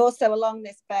 And also along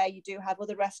this bay, you do have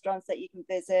other restaurants that you can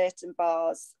visit and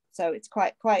bars. So it's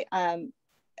quite,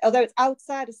 although it's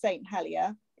outside of St.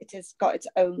 Helier, it has got its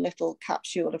own little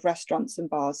capsule of restaurants and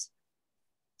bars.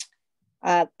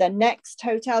 The next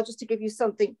hotel, just to give you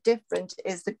something different,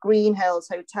 is the Green Hills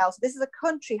Hotel. So this is a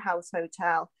country house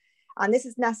hotel, and this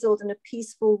is nestled in a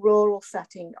peaceful rural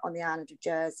setting on the island of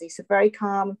Jersey. So very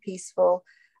calm and peaceful.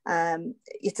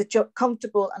 It's a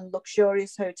comfortable and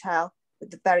luxurious hotel with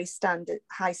the very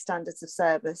high standards of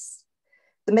service.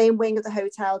 The main wing of the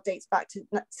hotel dates back to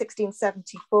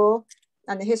 1674,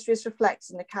 and the history is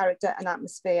reflected in the character and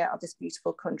atmosphere of this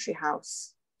beautiful country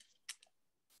house.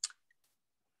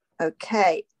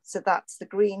 Okay, so that's the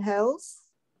Green Hills.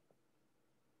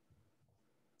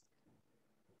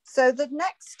 So the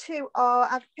next 2 are,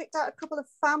 I've picked out a couple of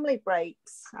family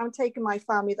breaks. I'm taking my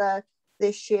family there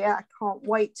this year. I can't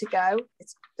wait to go.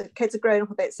 The kids have grown up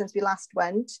a bit since we last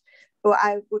went, but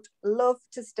I would love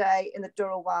to stay in the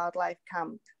Durrell Wildlife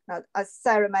Camp. Now, as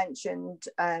Sarah mentioned,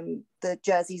 the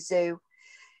Jersey Zoo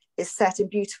is set in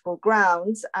beautiful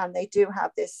grounds, and they do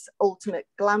have this ultimate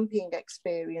glamping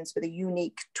experience with a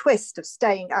unique twist of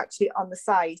staying actually on the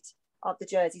site of the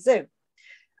Jersey Zoo.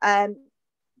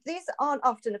 These aren't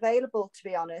often available, to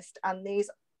be honest, and these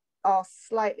are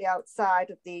slightly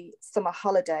outside of the summer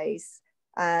holidays,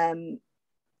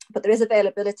 but there is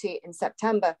availability in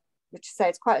September, which says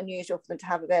it's quite unusual for them to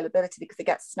have availability because it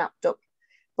gets snapped up.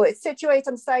 But it's situated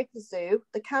on the site of the zoo,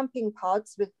 the camping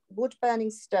pods with wood-burning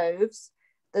stoves.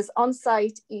 There's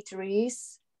on-site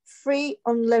eateries, free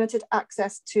unlimited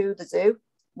access to the zoo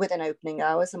within opening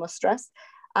hours, I must stress.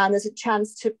 And there's a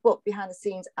chance to book behind the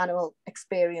scenes animal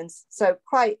experience. So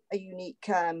quite a unique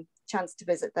chance to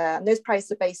visit there. And those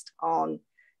prices are based on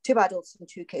 2 adults and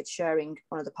 2 kids sharing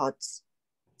one of the pods.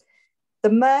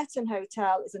 The Merton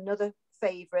Hotel is another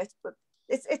favourite, but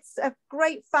it's a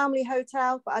great family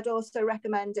hotel, but I'd also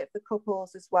recommend it for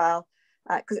couples as well,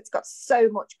 because it's got so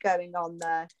much going on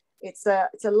there. It's a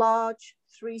large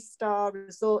 3-star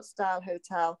resort style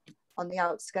hotel on the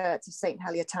outskirts of St.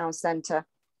 Helier Town Centre.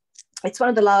 It's one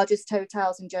of the largest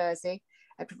hotels in Jersey.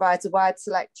 It provides a wide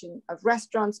selection of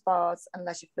restaurants, bars, and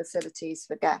leisure facilities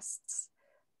for guests.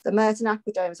 The Merton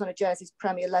Aquadome is one of Jersey's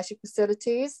premier leisure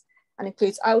facilities and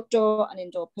includes outdoor and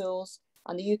indoor pools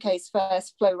and the UK's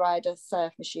first flow rider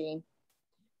surf machine.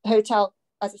 The hotel,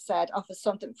 as I said, offers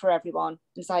something for everyone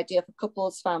and is ideal for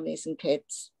couples, families, and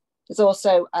kids. There's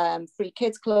also a free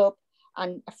kids club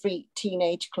and a free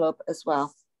teenage club as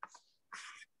well.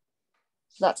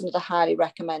 So that's another highly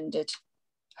recommended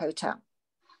hotel.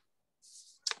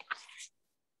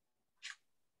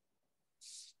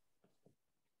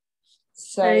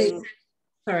 So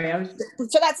Sorry, I was.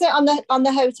 So that's it on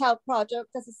the hotel product.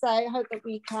 As I say, I hope that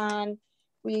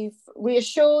we've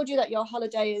reassured you that your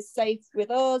holiday is safe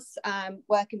with us,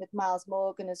 working with Miles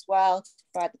Morgan as well to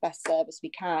provide the best service we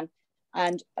can,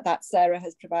 and that Sarah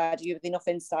has provided you with enough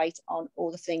insight on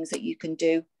all the things that you can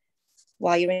do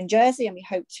while you're in Jersey, and we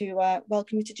hope to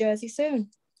welcome you to Jersey soon.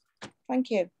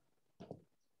 Thank you.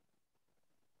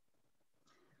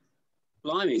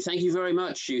 Blimey, thank you very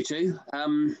much, you two.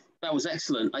 That was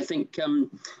excellent. I think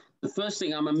the first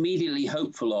thing I'm immediately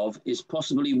hopeful of is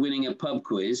possibly winning a pub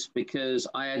quiz, because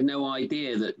I had no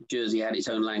idea that Jersey had its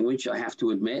own language, I have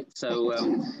to admit. So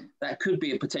that could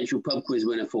be a potential pub quiz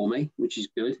winner for me, which is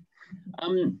good.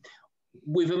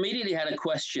 We've immediately had a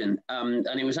question,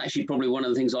 and it was actually probably one of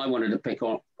the things I wanted to pick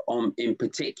on in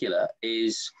particular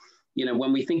is, you know,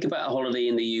 when we think about a holiday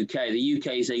in the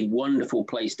UK is a wonderful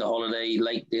place to holiday,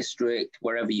 Lake District,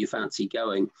 wherever you fancy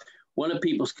going. One of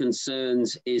people's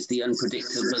concerns is the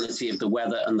unpredictability of the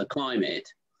weather and the climate.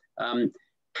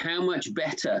 How much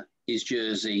better is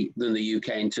Jersey than the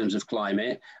UK in terms of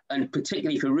climate? And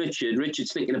particularly for Richard,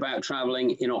 Richard's thinking about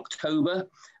traveling in October.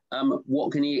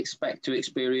 What can he expect to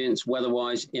experience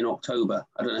weather-wise in October?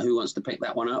 I don't know who wants to pick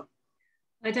that one up.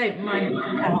 I don't mind.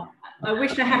 I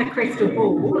wish I had a crystal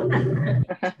ball.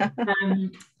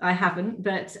 I haven't,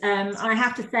 but I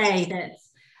have to say that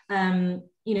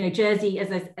you know, Jersey,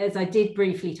 as I did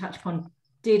briefly touch upon,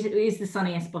 is the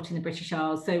sunniest spot in the British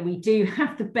Isles. So we do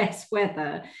have the best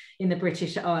weather in the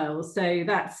British Isles. So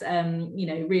that's you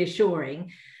know,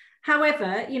 reassuring.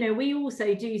 However, you know, we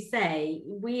also do say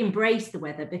we embrace the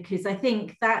weather, because I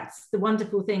think that's the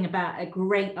wonderful thing about a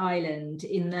great island,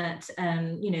 in that,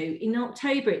 you know, in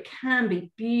October, it can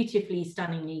be beautifully,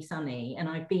 stunningly sunny. And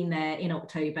I've been there in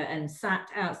October and sat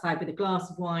outside with a glass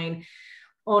of wine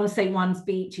on St. One's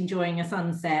Beach, enjoying a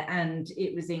sunset, and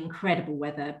it was incredible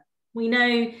weather. We know,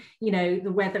 you know,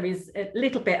 the weather is a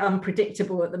little bit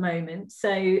unpredictable at the moment.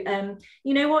 So,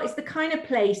 you know what, it's the kind of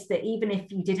place that even if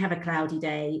you did have a cloudy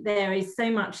day, there is so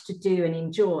much to do and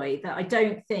enjoy that I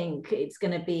don't think it's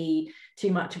going to be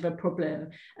too much of a problem.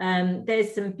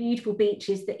 There's some beautiful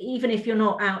beaches that even if you're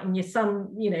not out in your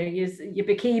you know, your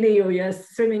bikini or your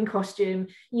swimming costume,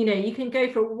 you know, you can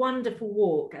go for a wonderful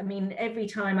walk. I mean, every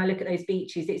time I look at those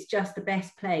beaches, it's just the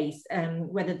best place,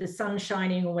 whether the sun's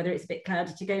shining or whether it's a bit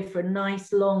cloudy, to go for a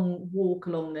nice long walk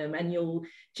along them, and you'll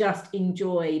just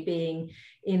enjoy being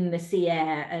in the sea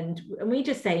air. And we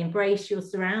just say embrace your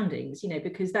surroundings, you know,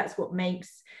 because that's what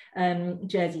makes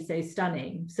Jersey so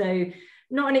stunning. So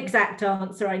not an exact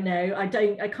answer, I know.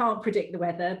 I can't predict the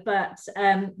weather, but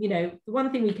you know, the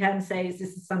one thing we can say is this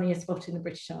is the sunniest spot in the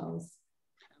British Isles.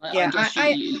 Yeah, I guess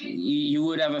you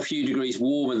would have a few degrees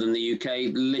warmer than the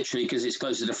UK, literally, because it's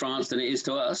closer to France than it is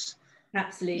to us.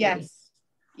 Absolutely. Yes.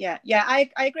 Yeah, I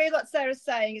agree with what Sarah's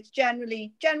saying. It's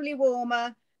generally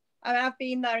warmer. I mean, I've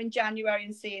been there in January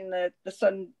and seen the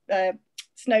sun,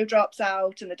 snowdrops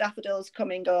out and the daffodils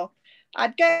coming up.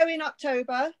 I'd go in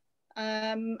October.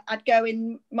 I'd go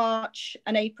in March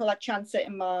and April. I'd chance it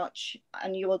in March,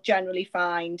 and you will generally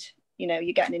find, you know,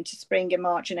 you're getting into spring in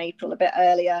March and April a bit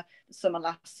earlier. The summer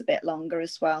lasts a bit longer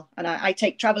as well. And I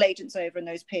take travel agents over in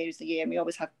those periods of the year, and we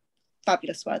always have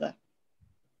fabulous weather.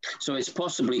 So it's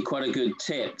possibly quite a good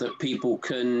tip that people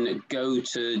can go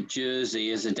to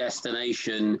Jersey as a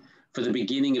destination for the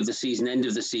beginning of the season, end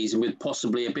of the season, with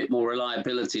possibly a bit more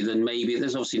reliability than maybe,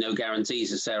 there's obviously no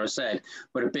guarantees, as Sarah said,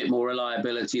 but a bit more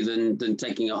reliability than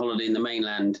taking a holiday in the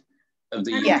mainland of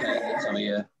the UK at that time of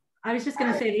year. I was just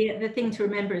going to say the thing to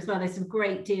remember as well, there's some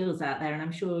great deals out there, and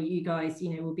I'm sure you guys, you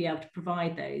know, will be able to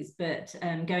provide those. But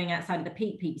going outside of the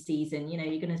peak season, you know,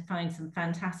 you're going to find some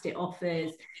fantastic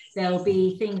offers. There'll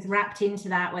be things wrapped into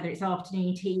that, whether it's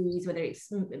afternoon teas, whether it's,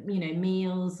 you know,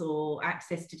 meals or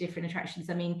access to different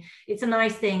attractions. I mean, it's a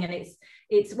nice thing, and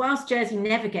it's whilst Jersey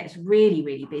never gets really,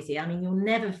 really busy, I mean, you'll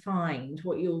never find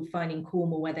what you'll find in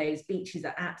Cornwall, where those beaches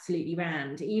are absolutely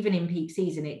rammed. Even in peak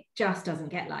season, it just doesn't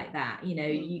get like that. You know,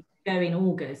 you go in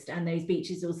August and those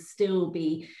beaches will still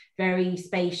be very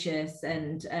spacious,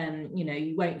 and you know,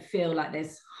 you won't feel like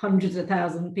there's hundreds of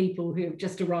thousands of people who have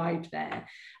just arrived there.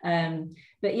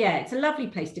 But yeah, it's a lovely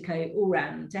place to go all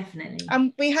round, definitely.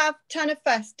 We have Tanner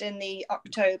Fest in the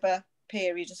October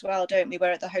period as well, don't we,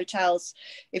 where at the hotels,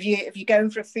 if you're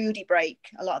going for a foodie break,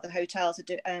 a lot of the hotels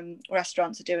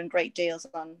restaurants are doing great deals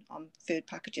on food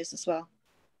packages as well.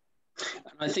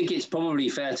 I think it's probably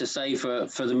fair to say for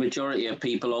the majority of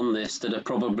people on this that are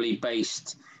probably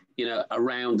based, you know,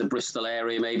 around the Bristol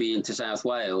area, maybe into South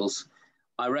Wales,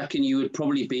 I reckon you would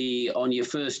probably be on your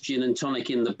first gin and tonic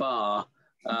in the bar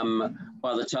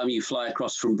by the time you fly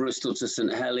across from Bristol to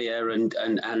St Helier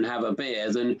and have a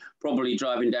beer than probably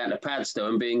driving down to Padstow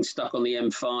and being stuck on the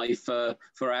M5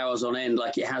 for hours on end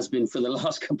like it has been for the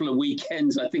last couple of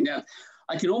weekends. I think that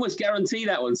I can almost guarantee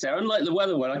that one, Sarah. Unlike the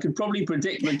weather one, I could probably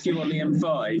predict the queue on the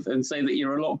M5 and say that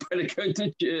you're a lot better going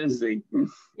to Jersey.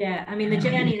 Yeah, I mean, the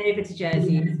journey over to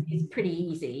Jersey is pretty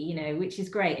easy, you know, which is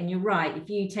great. And you're right, if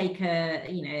you take a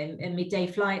midday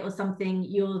flight or something,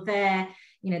 you're there,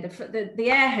 you know, the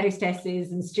air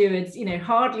hostesses and stewards, you know,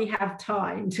 hardly have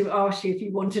time to ask you if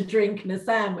you want a drink and a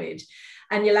sandwich,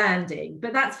 and you're landing.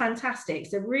 But that's fantastic.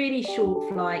 It's a really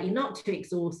short flight. You're not too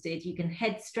exhausted. You can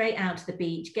head straight out to the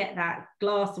beach, get that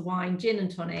glass of wine, gin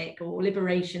and tonic or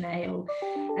Liberation Ale,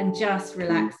 and just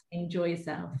relax and enjoy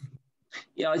yourself.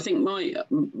 Yeah, I think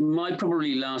my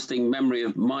probably lasting memory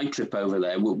of my trip over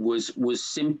there was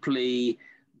simply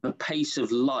the pace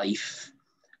of life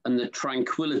and the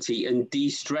tranquility and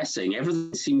de-stressing.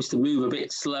 Everything seems to move a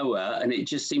bit slower, and it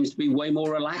just seems to be way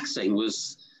more relaxing.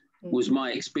 Was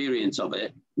my experience of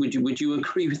it. Would you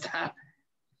agree with that?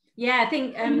 Yeah, I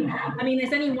think, I mean,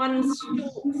 there's only one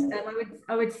short,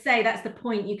 I would say that's the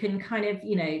point. You can kind of,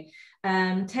 you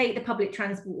know, take the public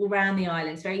transport around the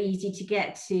island. It's very easy to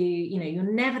get to, you know,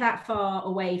 you're never that far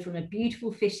away from a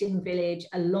beautiful fishing village,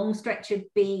 a long stretch of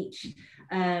beach,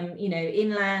 you know,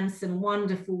 inland, some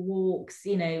wonderful walks.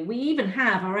 You know, we even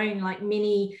have our own like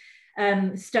mini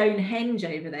Stonehenge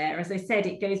over there. As I said,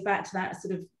 it goes back to that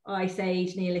sort of Ice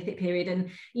Age, Neolithic period, and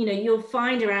you know, you'll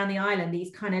find around the island these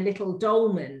kind of little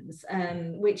dolmens,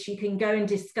 which you can go and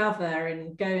discover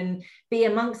and go and be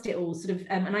amongst it all, sort of.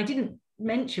 And I didn't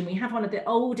mention, we have one of the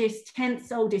oldest,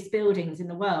 10th oldest buildings in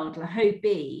the world, La Hobe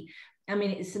B. I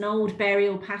mean, it's an old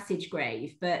burial passage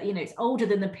grave, but you know, it's older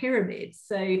than the pyramids.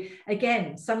 So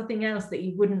again, something else that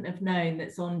you wouldn't have known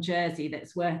that's on Jersey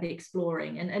that's worth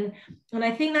exploring. And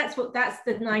I think that's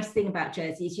the nice thing about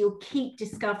Jersey, is you'll keep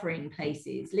discovering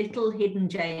places, little hidden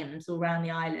gems all around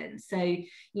the island. So,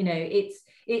 you know,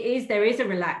 there is a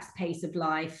relaxed pace of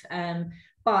life.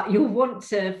 But you'll want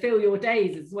to fill your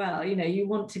days as well. You know, you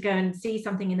want to go and see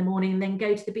something in the morning and then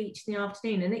go to the beach in the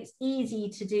afternoon. And it's easy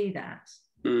to do that.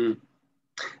 Mm.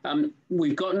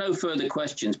 We've got no further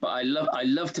questions, but I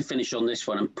love to finish on this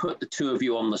one and put the two of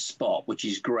you on the spot, which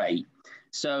is great.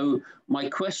 So my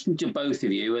question to both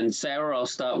of you, and Sarah, I'll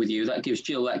start with you. That gives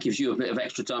you a bit of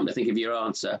extra time to think of your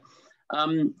answer.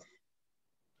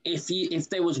 If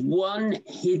there was one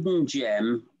hidden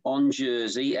gem on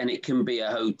Jersey, and it can be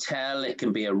a hotel, it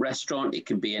can be a restaurant, it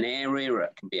can be an area, or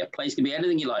it can be a place, it can be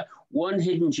anything you like, one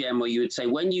hidden gem where you would say,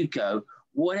 when you go,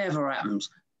 whatever happens,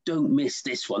 don't miss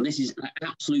this one. This is an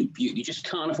absolute beauty. You just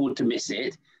can't afford to miss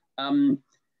it.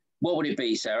 What would it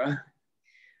be, Sarah?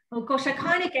 Oh gosh, I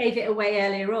kind of gave it away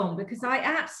earlier on, because I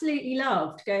absolutely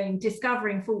loved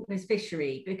discovering Faulkner's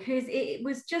Fishery, because it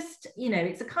was just, you know,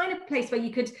 it's a kind of place where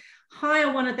you could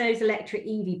hire one of those electric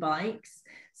EV bikes,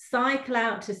 cycle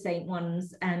out to St.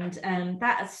 One's, and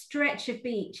that stretch of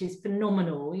beach is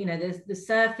phenomenal. You know, the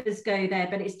surfers go there,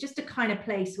 but it's just a kind of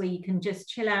place where you can just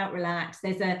chill out, relax.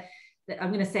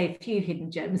 I'm going to say a few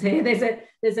hidden gems here.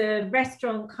 There's a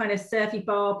restaurant, kind of surfy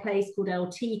bar place called El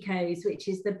Tico's, which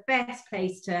is the best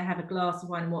place to have a glass of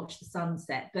wine and watch the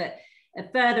sunset. But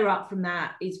further up from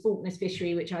that is Faulkner's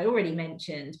Fishery, which I already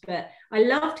mentioned. But I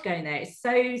loved going there. It's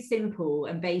so simple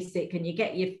and basic, and you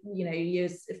get your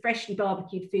freshly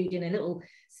barbecued food in a little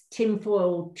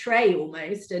tinfoil tray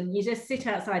almost, and you just sit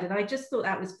outside. And I just thought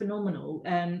that was phenomenal.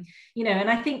 You know, and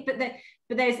I think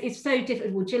it's so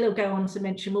difficult. Well, Jill will go on to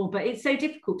mention more, but it's so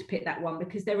difficult to pick that one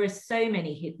because there are so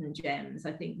many hidden gems,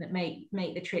 I think, that make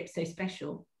the trip so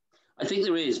special. I think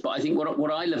there is, but I think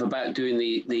what I love about doing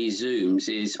these Zooms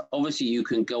is obviously you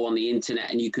can go on the internet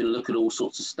and you can look at all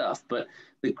sorts of stuff. But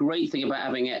the great thing about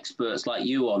having experts like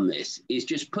you on this is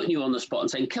just putting you on the spot and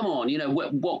saying, come on, you know,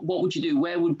 what would you do?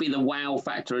 Where would be the wow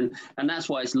factor? And that's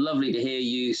why it's lovely to hear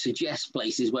you suggest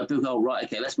places where people go, right,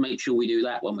 okay, let's make sure we do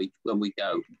that when we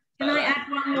go. Can I add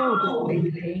one more,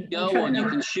 quickly? Go on, you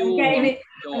can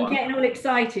I'm getting all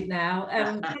excited now.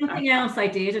 Something else I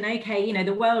did, and okay, you know,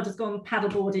 the world has gone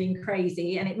paddleboarding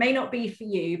crazy, and it may not be for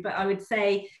you, but I would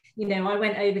say, you know, I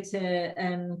went over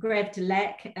to Greve to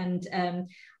Lech, and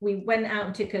we went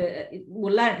out and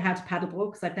learned how to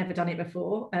paddleboard, because I've never done it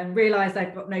before, and realised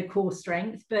I've got no core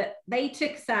strength, but they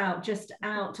took us out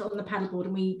on the paddleboard,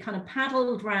 and we kind of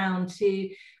paddled round to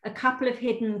a couple of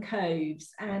hidden coves,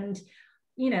 and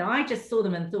you know, I just saw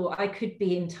them and thought I could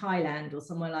be in Thailand or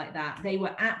somewhere like that. They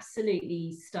were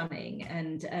absolutely stunning.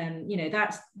 And, you know,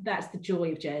 that's the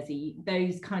joy of Jersey,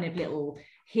 those kind of little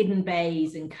hidden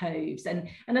bays and coves. And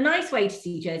a nice way to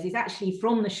see Jersey is actually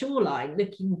from the shoreline,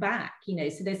 looking back, you know,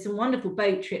 so there's some wonderful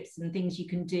boat trips and things you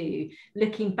can do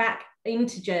looking back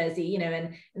into Jersey, you know,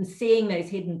 and seeing those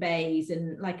hidden bays.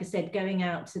 And like I said, going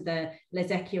out to the Les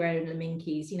Écureuils and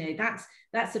Laminkis, you know,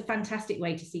 that's a fantastic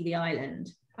way to see the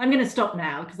island. I'm going to stop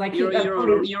now because you're on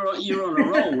a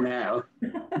roll now.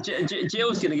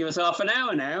 Jill's going to give us half an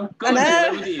hour now. Go on,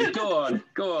 Jill, over to you.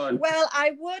 Go on. Well,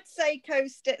 I would say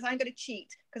I'm going to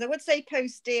cheat because I would say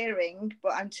coast steering,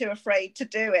 but I'm too afraid to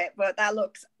do it. But that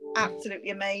looks absolutely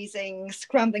amazing.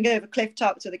 Scrambling over cliff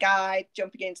tops with a guide,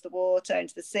 jumping into the water,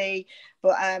 into the sea,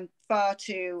 but far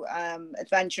too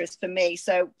adventurous for me.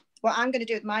 So what I'm going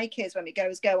to do with my kids when we go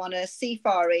is go on a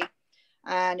safari,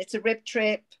 and it's a rib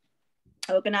trip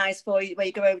organised for you, where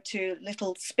you go over to a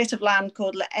little spit of land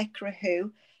called Les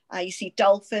Écureuils. You see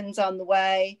dolphins on the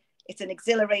way. It's an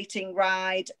exhilarating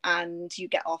ride, and you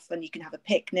get off and you can have a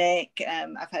picnic.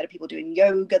 I've heard of people doing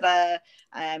yoga there.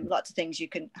 Lots of things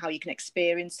how you can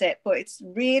experience it, but it's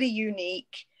really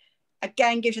unique.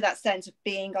 Again, gives you that sense of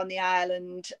being on the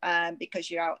island,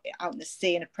 because you're out in the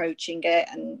sea and approaching it,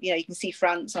 and you know you can see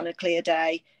France on a clear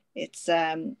day. It's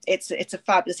a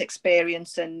fabulous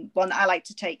experience, and one that I like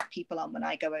to take people on when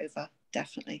I go over,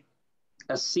 definitely.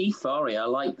 A safari, I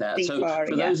like that. Safari,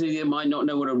 so for those of you that might not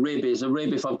know what a rib,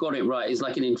 if I've got it right, is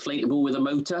like an inflatable with a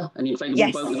motor, an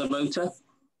inflatable boat with a motor.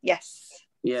 Yes.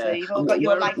 Yeah. So you've all got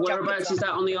your life whereabouts is that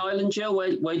on the island, Jill?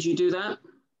 Where do you do that?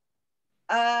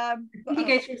 You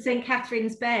go through St.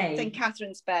 Catherine's Bay. St.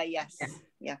 Catherine's Bay, yes.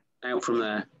 Yeah. Out from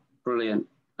there. Brilliant.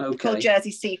 Okay. Called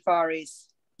Jersey Safaris.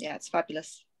 Yeah, it's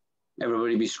fabulous.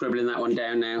 Everybody be scribbling that one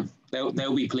down now.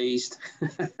 They'll be pleased.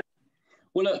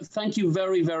 Well, look, thank you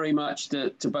very, very much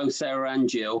to both Sarah and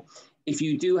Jill. If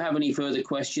you do have any further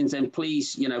questions, then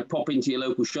please, you know, pop into your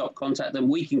local shop, contact them.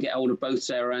 We can get hold of both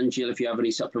Sarah and Jill if you have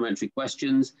any supplementary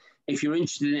questions. If you're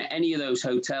interested in any of those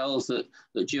hotels that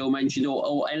Jill mentioned,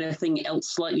 or anything else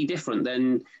slightly different,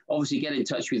 then obviously get in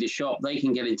touch with your shop. They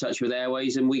can get in touch with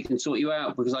Airways and we can sort you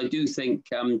out, because I do think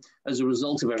as a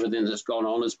result of everything that's gone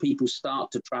on, as people start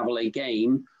to travel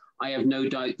again, I have no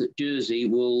doubt that Jersey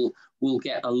will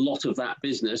get a lot of that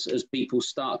business as people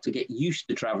start to get used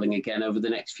to traveling again over the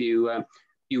next few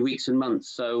weeks and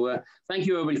months. So thank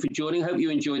you everybody for joining. Hope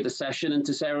you enjoyed the session. And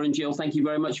to Sarah and Jill, thank you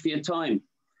very much for your time.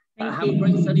 Have a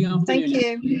great sunny afternoon.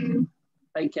 Thank you.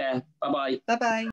 Take care. Bye-bye. Bye-bye.